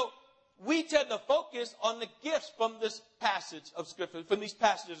 You know, we tend to focus on the gifts from this passage of scripture, from these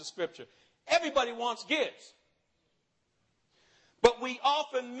passages of scripture. Everybody wants gifts. But we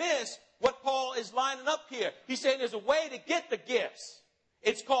often miss what Paul is lining up here. He's saying there's a way to get the gifts.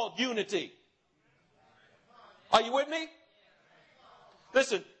 It's called unity. Are you with me?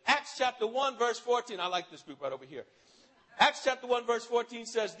 Listen, Acts chapter 1, verse 14. I like this group right over here. Acts chapter 1, verse 14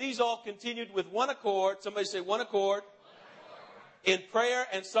 says, these all continued with one accord. Somebody say one accord. In prayer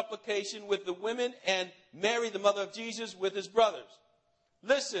and supplication with the women and Mary, the mother of Jesus, with his brothers.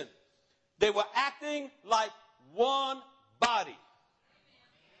 Listen, they were acting like one body.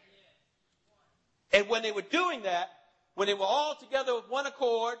 And when they were doing that, when they were all together with one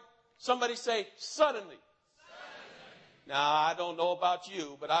accord, somebody say, suddenly. Now, I don't know about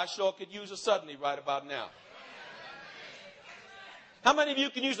you, but I sure could use a suddenly right about now. How many of you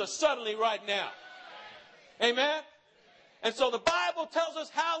can use a suddenly right now? Amen? And so the Bible tells us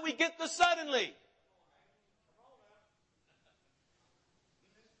how we get the suddenly.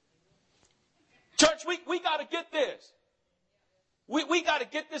 Church, we got to get this. We got to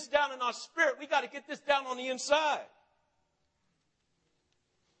get this down in our spirit. We got to get this down on the inside.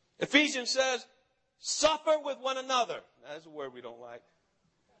 Ephesians says, suffer with one another. That's a word we don't like.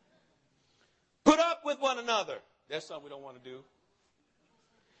 Put up with one another. That's something we don't want to do.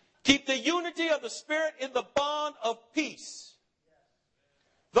 Keep the unity of the Spirit in the bond of peace.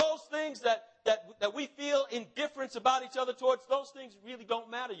 Those things that we feel indifference about each other towards, those things really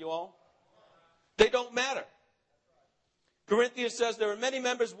don't matter, you all. They don't matter. Corinthians says there are many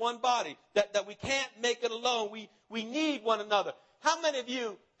members, one body, that we can't make it alone. We need one another. How many of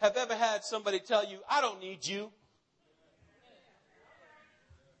you have ever had somebody tell you, I don't need you?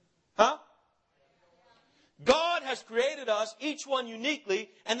 Huh? God has created us, each one uniquely,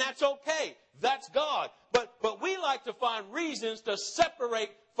 and that's okay. That's God. But we like to find reasons to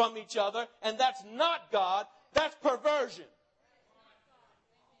separate from each other, and that's not God. That's perversion.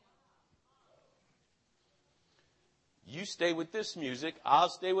 You stay with this music, I'll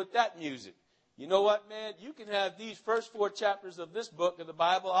stay with that music. You know what, man? You can have these first 4 chapters of this book of the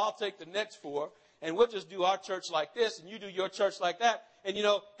Bible. I'll take the next 4, and we'll just do our church like this, and you do your church like that. And,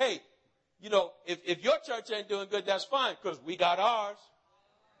 hey, if your church ain't doing good, that's fine, because we got ours.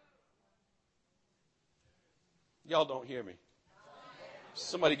 Y'all don't hear me.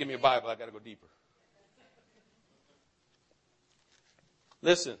 Somebody give me a Bible. I got to go deeper.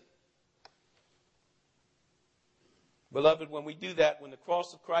 Listen. Beloved, when we do that, when the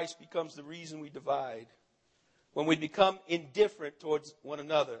cross of Christ becomes the reason we divide, when we become indifferent towards one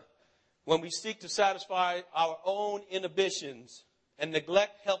another, when we seek to satisfy our own inhibitions and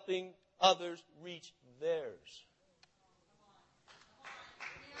neglect helping others reach theirs.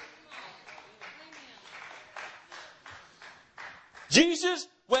 Jesus,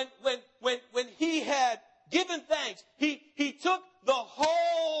 when he had given thanks, he took the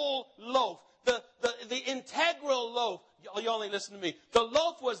whole loaf, the integral loaf. You only listen to me. The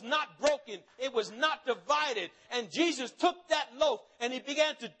loaf was not broken. It was not divided. And Jesus took that loaf and he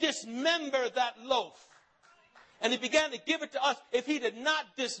began to dismember that loaf. And he began to give it to us. If he did not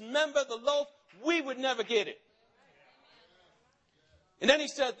dismember the loaf, we would never get it. And then he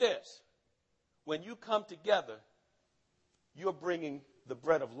said this: when you come together, you're bringing the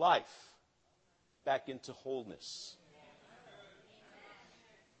bread of life back into wholeness.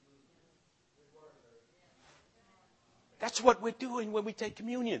 That's what we're doing when we take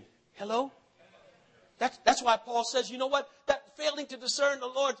communion. Hello? That's why Paul says, you know what? That failing to discern the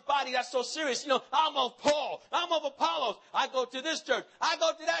Lord's body, that's so serious. I'm of Paul. I'm of Apollos. I go to this church. I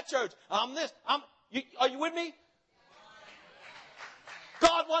go to that church. I'm this. Are you with me?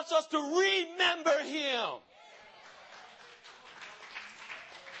 God wants us to remember him.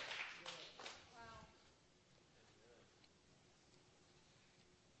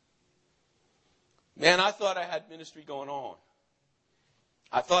 Man, I thought I had ministry going on.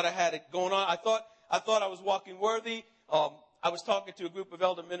 I thought I had it going on. I thought I was walking worthy. I was talking to a group of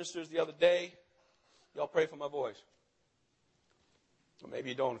elder ministers the other day. Y'all pray for my voice. Or maybe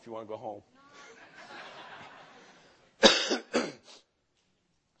you don't if you want to go home.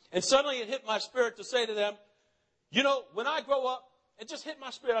 And suddenly it hit my spirit to say to them, when I grow up, it just hit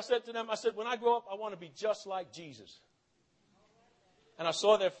my spirit. I said to them, when I grow up, I want to be just like Jesus. And I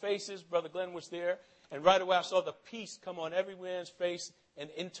saw their faces. Brother Glenn was there. And right away I saw the peace come on every man's face. And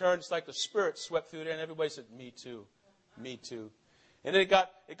in turn, it's like the Spirit swept through there. And everybody said, me too. Me too. And then it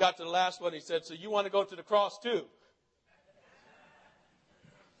got to the last one. He said, so you want to go to the cross too?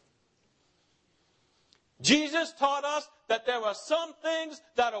 Jesus taught us that there are some things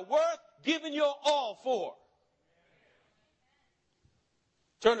that are worth giving your all for.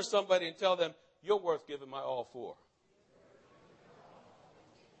 Turn to somebody and tell them, you're worth giving my all for.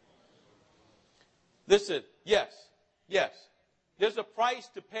 Listen, yes. There's a price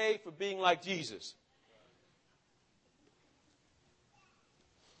to pay for being like Jesus.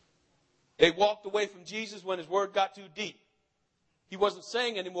 They walked away from Jesus when his word got too deep. He wasn't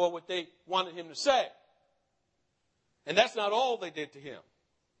saying anymore what they wanted him to say. And that's not all they did to him.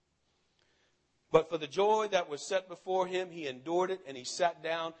 But for the joy that was set before him, he endured it, and he sat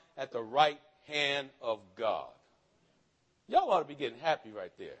down at the right hand of God. Y'all ought to be getting happy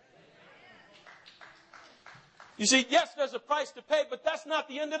right there. You see, yes, there's a price to pay, but that's not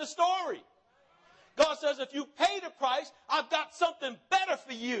the end of the story. God says, if you pay the price, I've got something better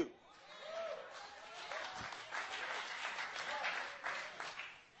for you.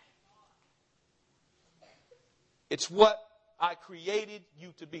 It's what I created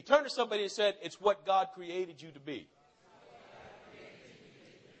you to be. Turn to somebody and say, it's what God created you to be.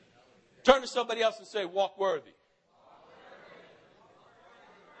 Turn to somebody else and say, walk worthy.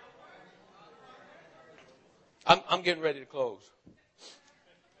 I'm getting ready to close.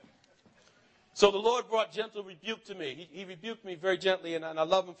 So the Lord brought gentle rebuke to me. He rebuked me very gently, and I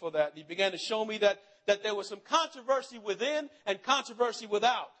love him for that. He began to show me that there was some controversy within and controversy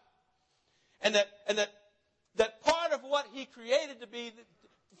without. And that part of what he created to be,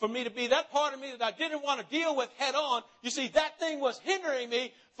 for me to be, that part of me that I didn't want to deal with head on, you see, that thing was hindering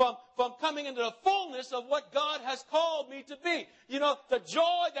me from coming into the fullness of what God has called me to be. You know, the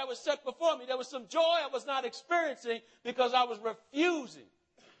joy that was set before me, there was some joy I was not experiencing because I was refusing.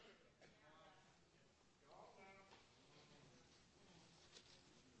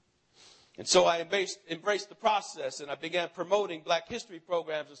 And so I embraced the process, and I began promoting Black History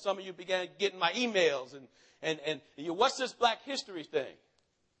programs, and some of you began getting my emails, and you, what's this Black History thing?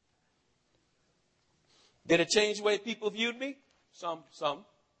 Did it change the way people viewed me? Some.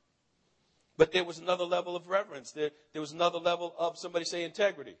 But there was another level of reverence. There was another level of, somebody say,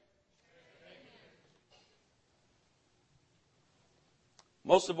 integrity.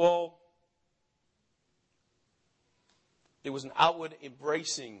 Most of all, there was an outward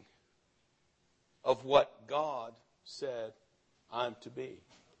embracing of what God said I'm to be.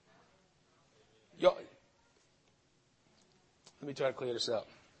 Let me try to clear this up.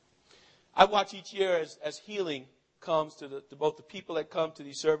 I watch each year as healing comes to both the people that come to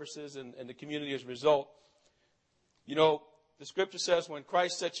these services and the community as a result. You know, the scripture says when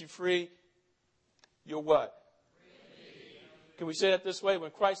Christ sets you free, you're what? Free. Can we say that this way? When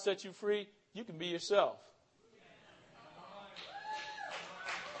Christ sets you free, you can be yourself.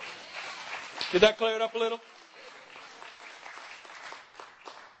 Did that clear it up a little?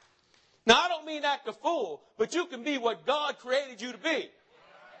 Now, I don't mean act a fool, but you can be what God created you to be.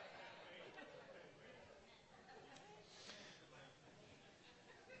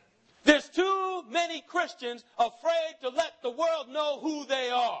 There's too many Christians afraid to let the world know who they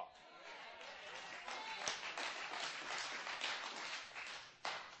are.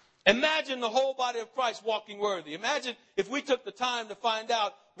 Imagine the whole body of Christ walking worthy. Imagine if we took the time to find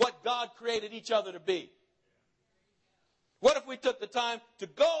out what God created each other to be. What if we took the time to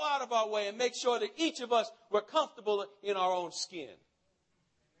go out of our way and make sure that each of us were comfortable in our own skin?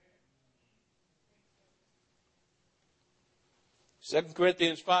 2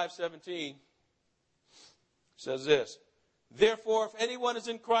 Corinthians 5:17 says this. Therefore, if anyone is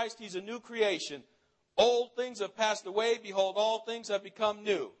in Christ, he's a new creation. Old things have passed away. Behold, all things have become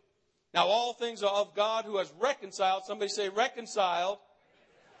new. Now, all things are of God who has reconciled. Somebody say reconciled.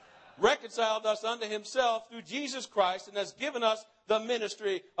 Reconciled us unto himself through Jesus Christ and has given us the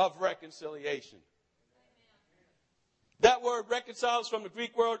ministry of reconciliation. That word reconcile is from the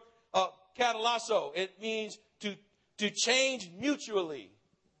Greek word katalasso. It means to change mutually,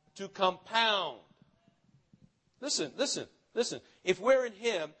 to compound. Listen. If we're in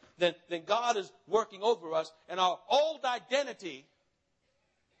him, then God is working over us, and our old identity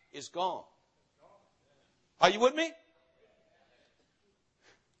is gone. Are you with me?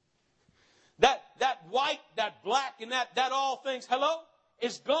 That white, that black, and that all things, hello,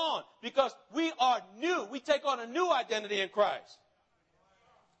 is gone because we are new. We take on a new identity in Christ.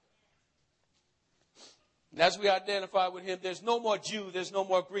 And as we identify with him, there's no more Jew, there's no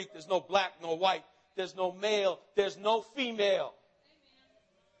more Greek, there's no black, no white, there's no male, there's no female.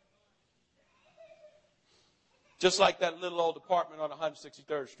 Just like that little old apartment on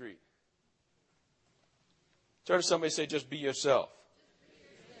 163rd Street. Turn to somebody and say, just be yourself.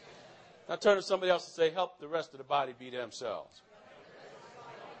 Now turn to somebody else and say, help the rest of the body be themselves.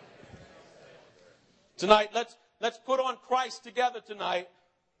 Tonight, let's put on Christ together tonight.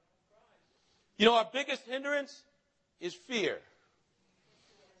 You know, our biggest hindrance is fear.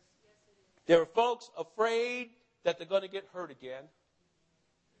 There are folks afraid that they're going to get hurt again.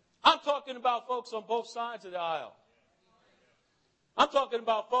 I'm talking about folks on both sides of the aisle. I'm talking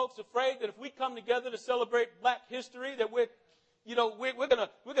about folks afraid that if we come together to celebrate Black history, that we're going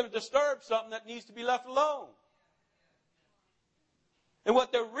to disturb something that needs to be left alone. And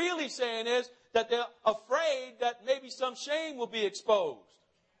what they're really saying is that they're afraid that maybe some shame will be exposed.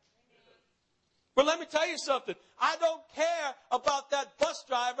 But let me tell you something. I don't care about that bus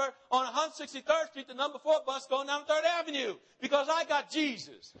driver on 163rd Street, the number 4 bus going down 3rd Avenue, because I got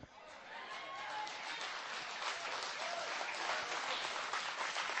Jesus.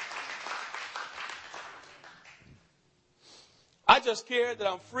 I just care that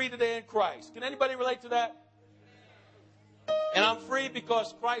I'm free today in Christ. Can anybody relate to that? And I'm free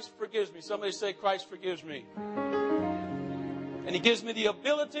because Christ forgives me. Somebody say, Christ forgives me. And he gives me the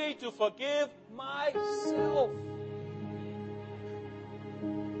ability to forgive myself.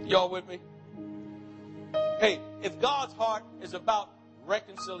 Y'all with me? Hey, if God's heart is about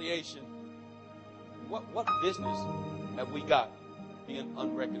reconciliation, what business have we got being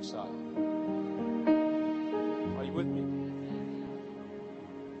unreconciled? Are you with me?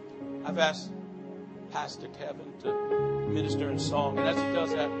 I've asked Pastor Kevin to minister in song, and as he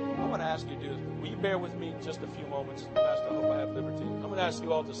does that, I want to ask you to do this. Will you bear with me just a few moments? Pastor, I hope I have liberty. I'm going to ask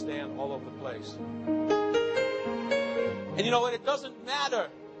you all to stand all over the place. And you know what? It doesn't matter.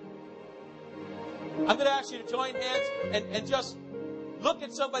 I'm going to ask you to join hands and just look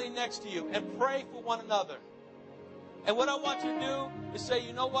at somebody next to you and pray for one another. And what I want you to do is say,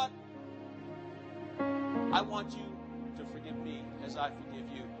 you know what? I want you to forgive me as I forgive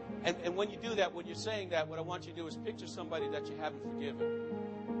you. And when you do that, when you're saying that, what I want you to do is picture somebody that you haven't forgiven.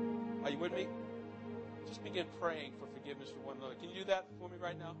 Are you with me? Just begin praying for forgiveness for one another. Can you do that for me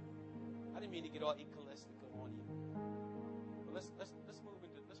right now? I didn't mean to get all ecclesiastical on you. But let's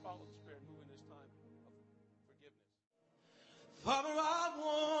follow the Spirit, move in this time of forgiveness. Father, I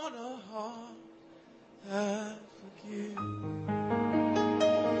want a heart that forgives.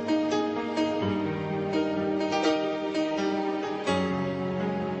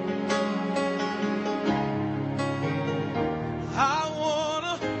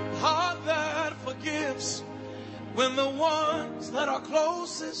 When the ones that are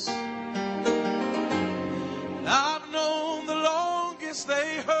closest, I've known the longest,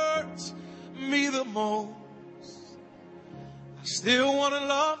 they hurt me the most. I still want to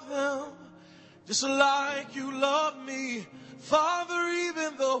love them just like you love me, Father,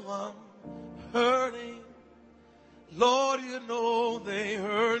 even though I'm hurting. Lord, you know they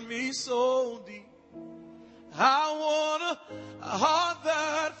hurt me so deep. I want a heart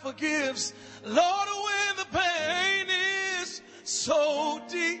that forgives, Lord, when the pain is so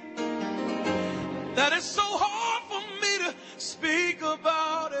deep that it's so hard for me to speak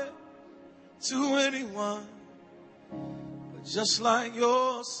about it to anyone. But just like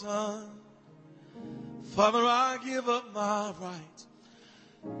your son, Father, I give up my right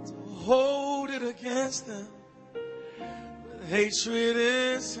to hold it against them with hatred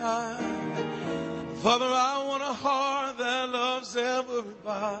inside. Father, I want a heart that loves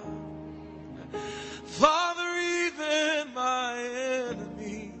everybody. Father, even my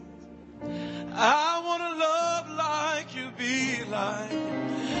enemies. I want to love like you, be like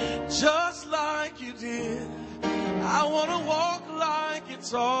you, just like you did. I want to walk like you,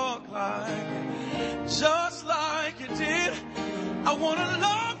 talk like you, just like you did. I want to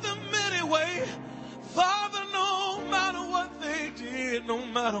love them anyway. Father, no matter what they did, no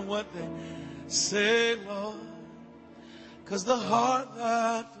matter what they say, Lord, 'cause the heart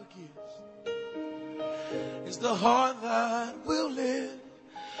that forgives is the heart that will live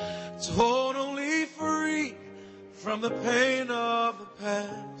totally free from the pain of the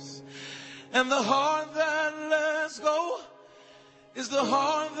past. And the heart that lets go is the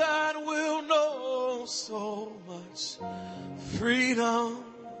heart that will know so much freedom.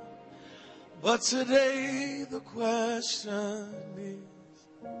 But today the question is,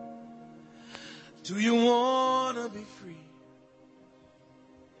 do you want to be free?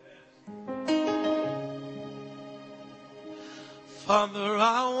 Father,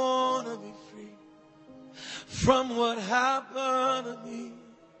 I want to be free from what happened to me.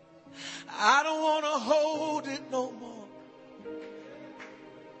 I don't want to hold it no more.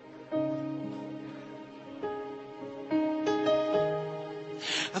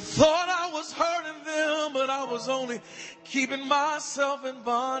 I thought I was hurting them, but I was only keeping myself in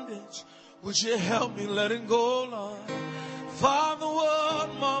bondage. Would you help me let it go, Lord? Father,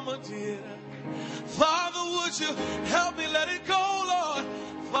 what Mama did. Father, would you help me let it go, Lord?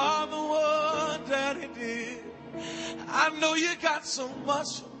 Father, what Daddy did. I know you got so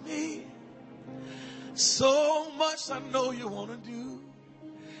much for me. So much I know you want to do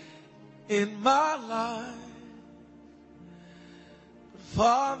in my life. But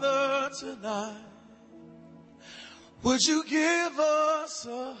Father, tonight, would you give us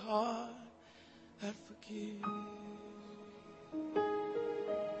a heart that forgives?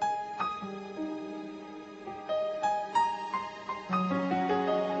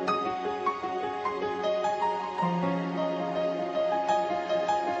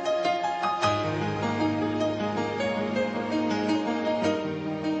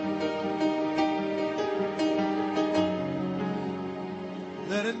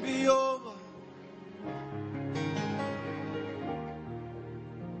 Let it be over.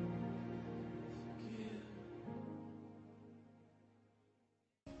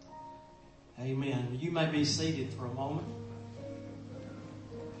 Amen. You may be seated for a moment.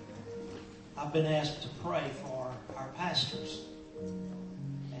 I've been asked to pray for our pastors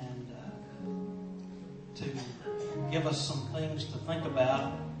and to give us some things to think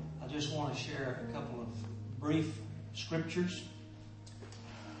about. I just want to share a couple of brief scriptures.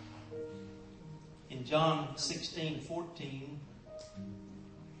 In John 16:14,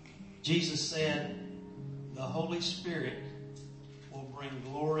 Jesus said, "The Holy Spirit will bring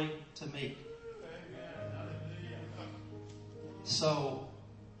glory to me. So,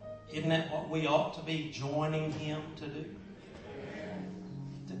 isn't that what we ought to be joining Him to do?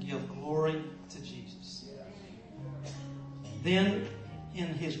 To give glory to Jesus. Then, in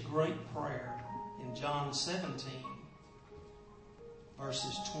His great prayer in John 17,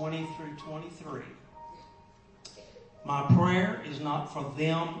 verses 20 through 23, my prayer is not for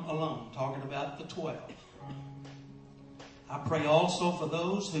them alone, talking about the 12. I pray also for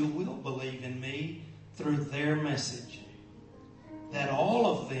those who will believe in me through their message, that all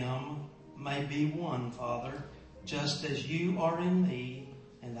of them may be one, Father, just as you are in me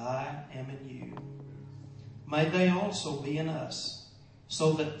and I am in you. May they also be in us,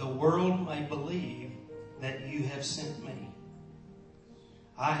 so that the world may believe that you have sent me.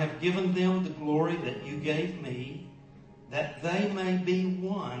 I have given them the glory that you gave me, that they may be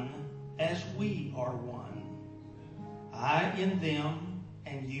one as we are one. I in them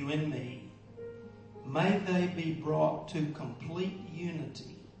and you in me. May they be brought to complete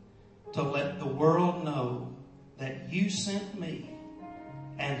unity, to let the world know that you sent me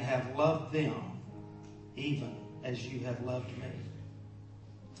and have loved them even as you have loved me.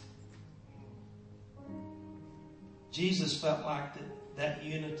 Jesus felt like that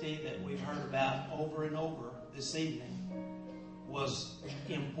unity that we've heard about over and over this evening was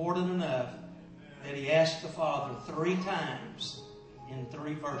important enough that He asked the Father 3 times in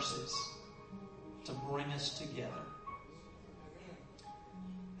 3 verses to bring us together.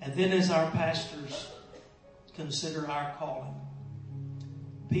 And then as our pastors consider our calling,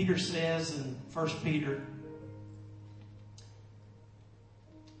 Peter says in 1 Peter,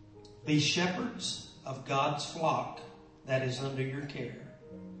 be shepherds of God's flock that is under your care,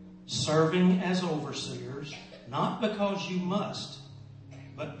 serving as overseers, not because you must,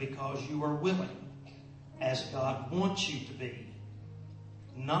 but because you are willing, as God wants you to be,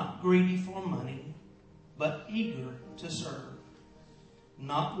 not greedy for money, but eager to serve,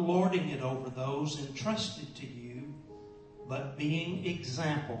 not lording it over those entrusted to you, but being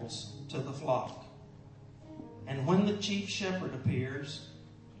examples to the flock. And when the chief shepherd appears,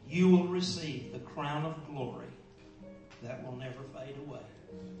 you will receive the crown of glory that will never fade away.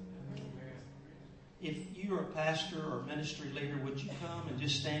 If you're a pastor or ministry leader, would you come and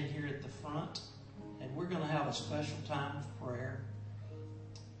just stand here at the front? And we're going to have a special time of prayer,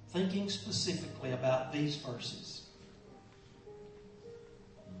 thinking specifically about these verses.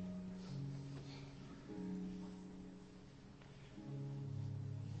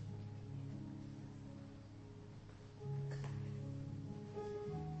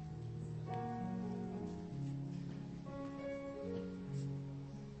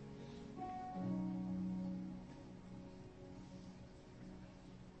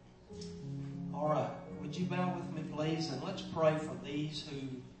 Would you bow with me, please, and let's pray for these who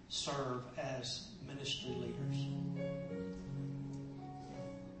serve as ministry leaders.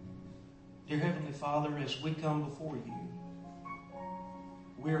 Dear Heavenly Father, as we come before you,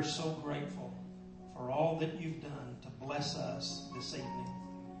 we are so grateful for all that you've done to bless us this evening.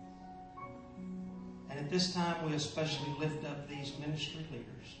 And at this time, we especially lift up these ministry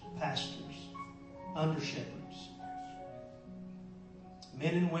leaders, pastors, under-shepherds,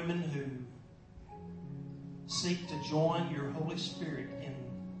 men and women who seek to join your Holy Spirit in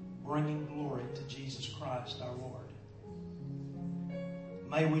bringing glory to Jesus Christ our Lord.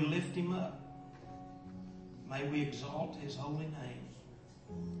 May we lift Him up. May we exalt His holy name,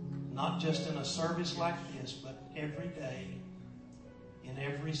 not just in a service like this, but every day, in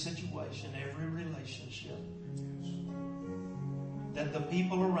every situation, every relationship, that the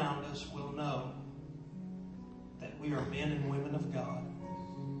people around us will know that we are men and women of God.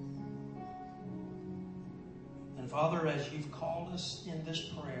 And Father, as you've called us in this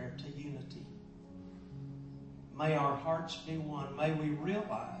prayer to unity, may our hearts be one. May we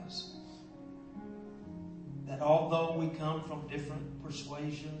realize that although we come from different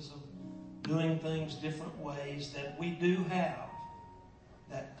persuasions of doing things different ways, that we do have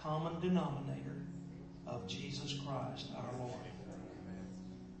that common denominator of Jesus Christ our Lord.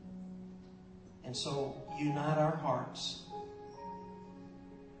 And so unite our hearts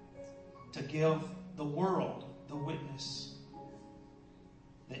to give the world the witness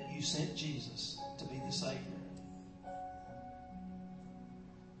that you sent Jesus to be the Savior.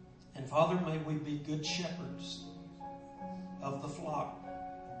 And Father, may we be good shepherds of the flock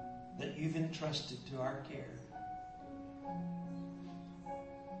that you've entrusted to our care.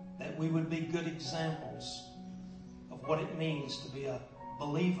 That we would be good examples of what it means to be a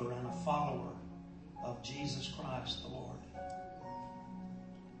believer and a follower of Jesus Christ the Lord.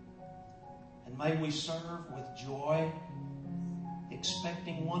 And may we serve with joy,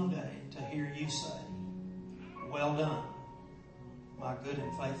 expecting one day to hear you say, "Well done, my good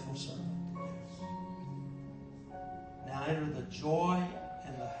and faithful servant." Now enter the joy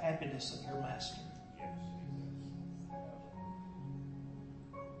and the happiness of your master.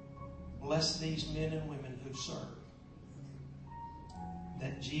 Bless these men and women who serve,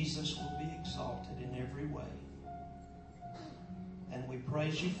 that Jesus will be exalted in every way. And we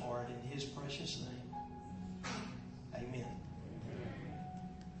praise you for it in His precious name. Amen.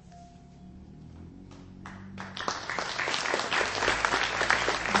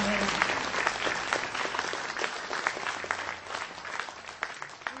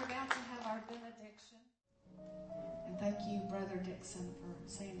 We're about to have our benediction. And thank you, Brother Dickson, for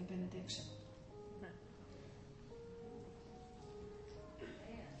saying the benediction.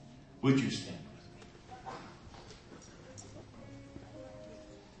 Would you stand with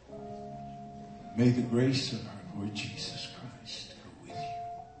me? May the grace of our Lord Jesus Christ go with you.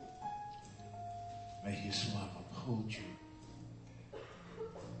 May His love uphold you.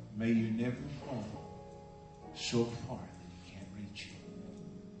 May you never fall so far that He can't reach you.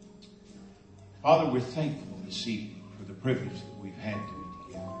 Father, we're thankful this evening for the privilege that we've had to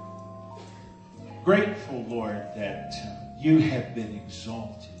be together. Grateful, Lord, that you have been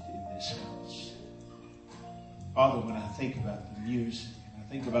exalted in this house. Father, when I think about the music, and I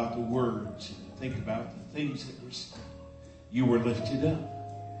think about the words, and I think about the things that were said, you were lifted up.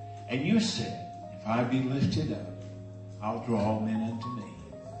 And you said, if I be lifted up, I'll draw all men unto me.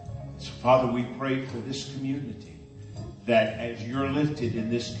 So, Father, we pray for this community, that as you're lifted in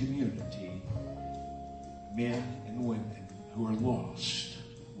this community, men and women who are lost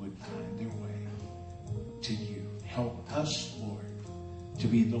would find their way to you. Help us, Lord, to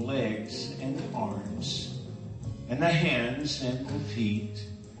be the legs and the arms and the hands and the feet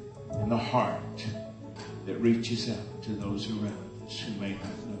and the heart that reaches out to those around us who may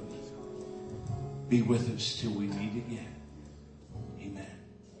not know you. Be with us till we meet again.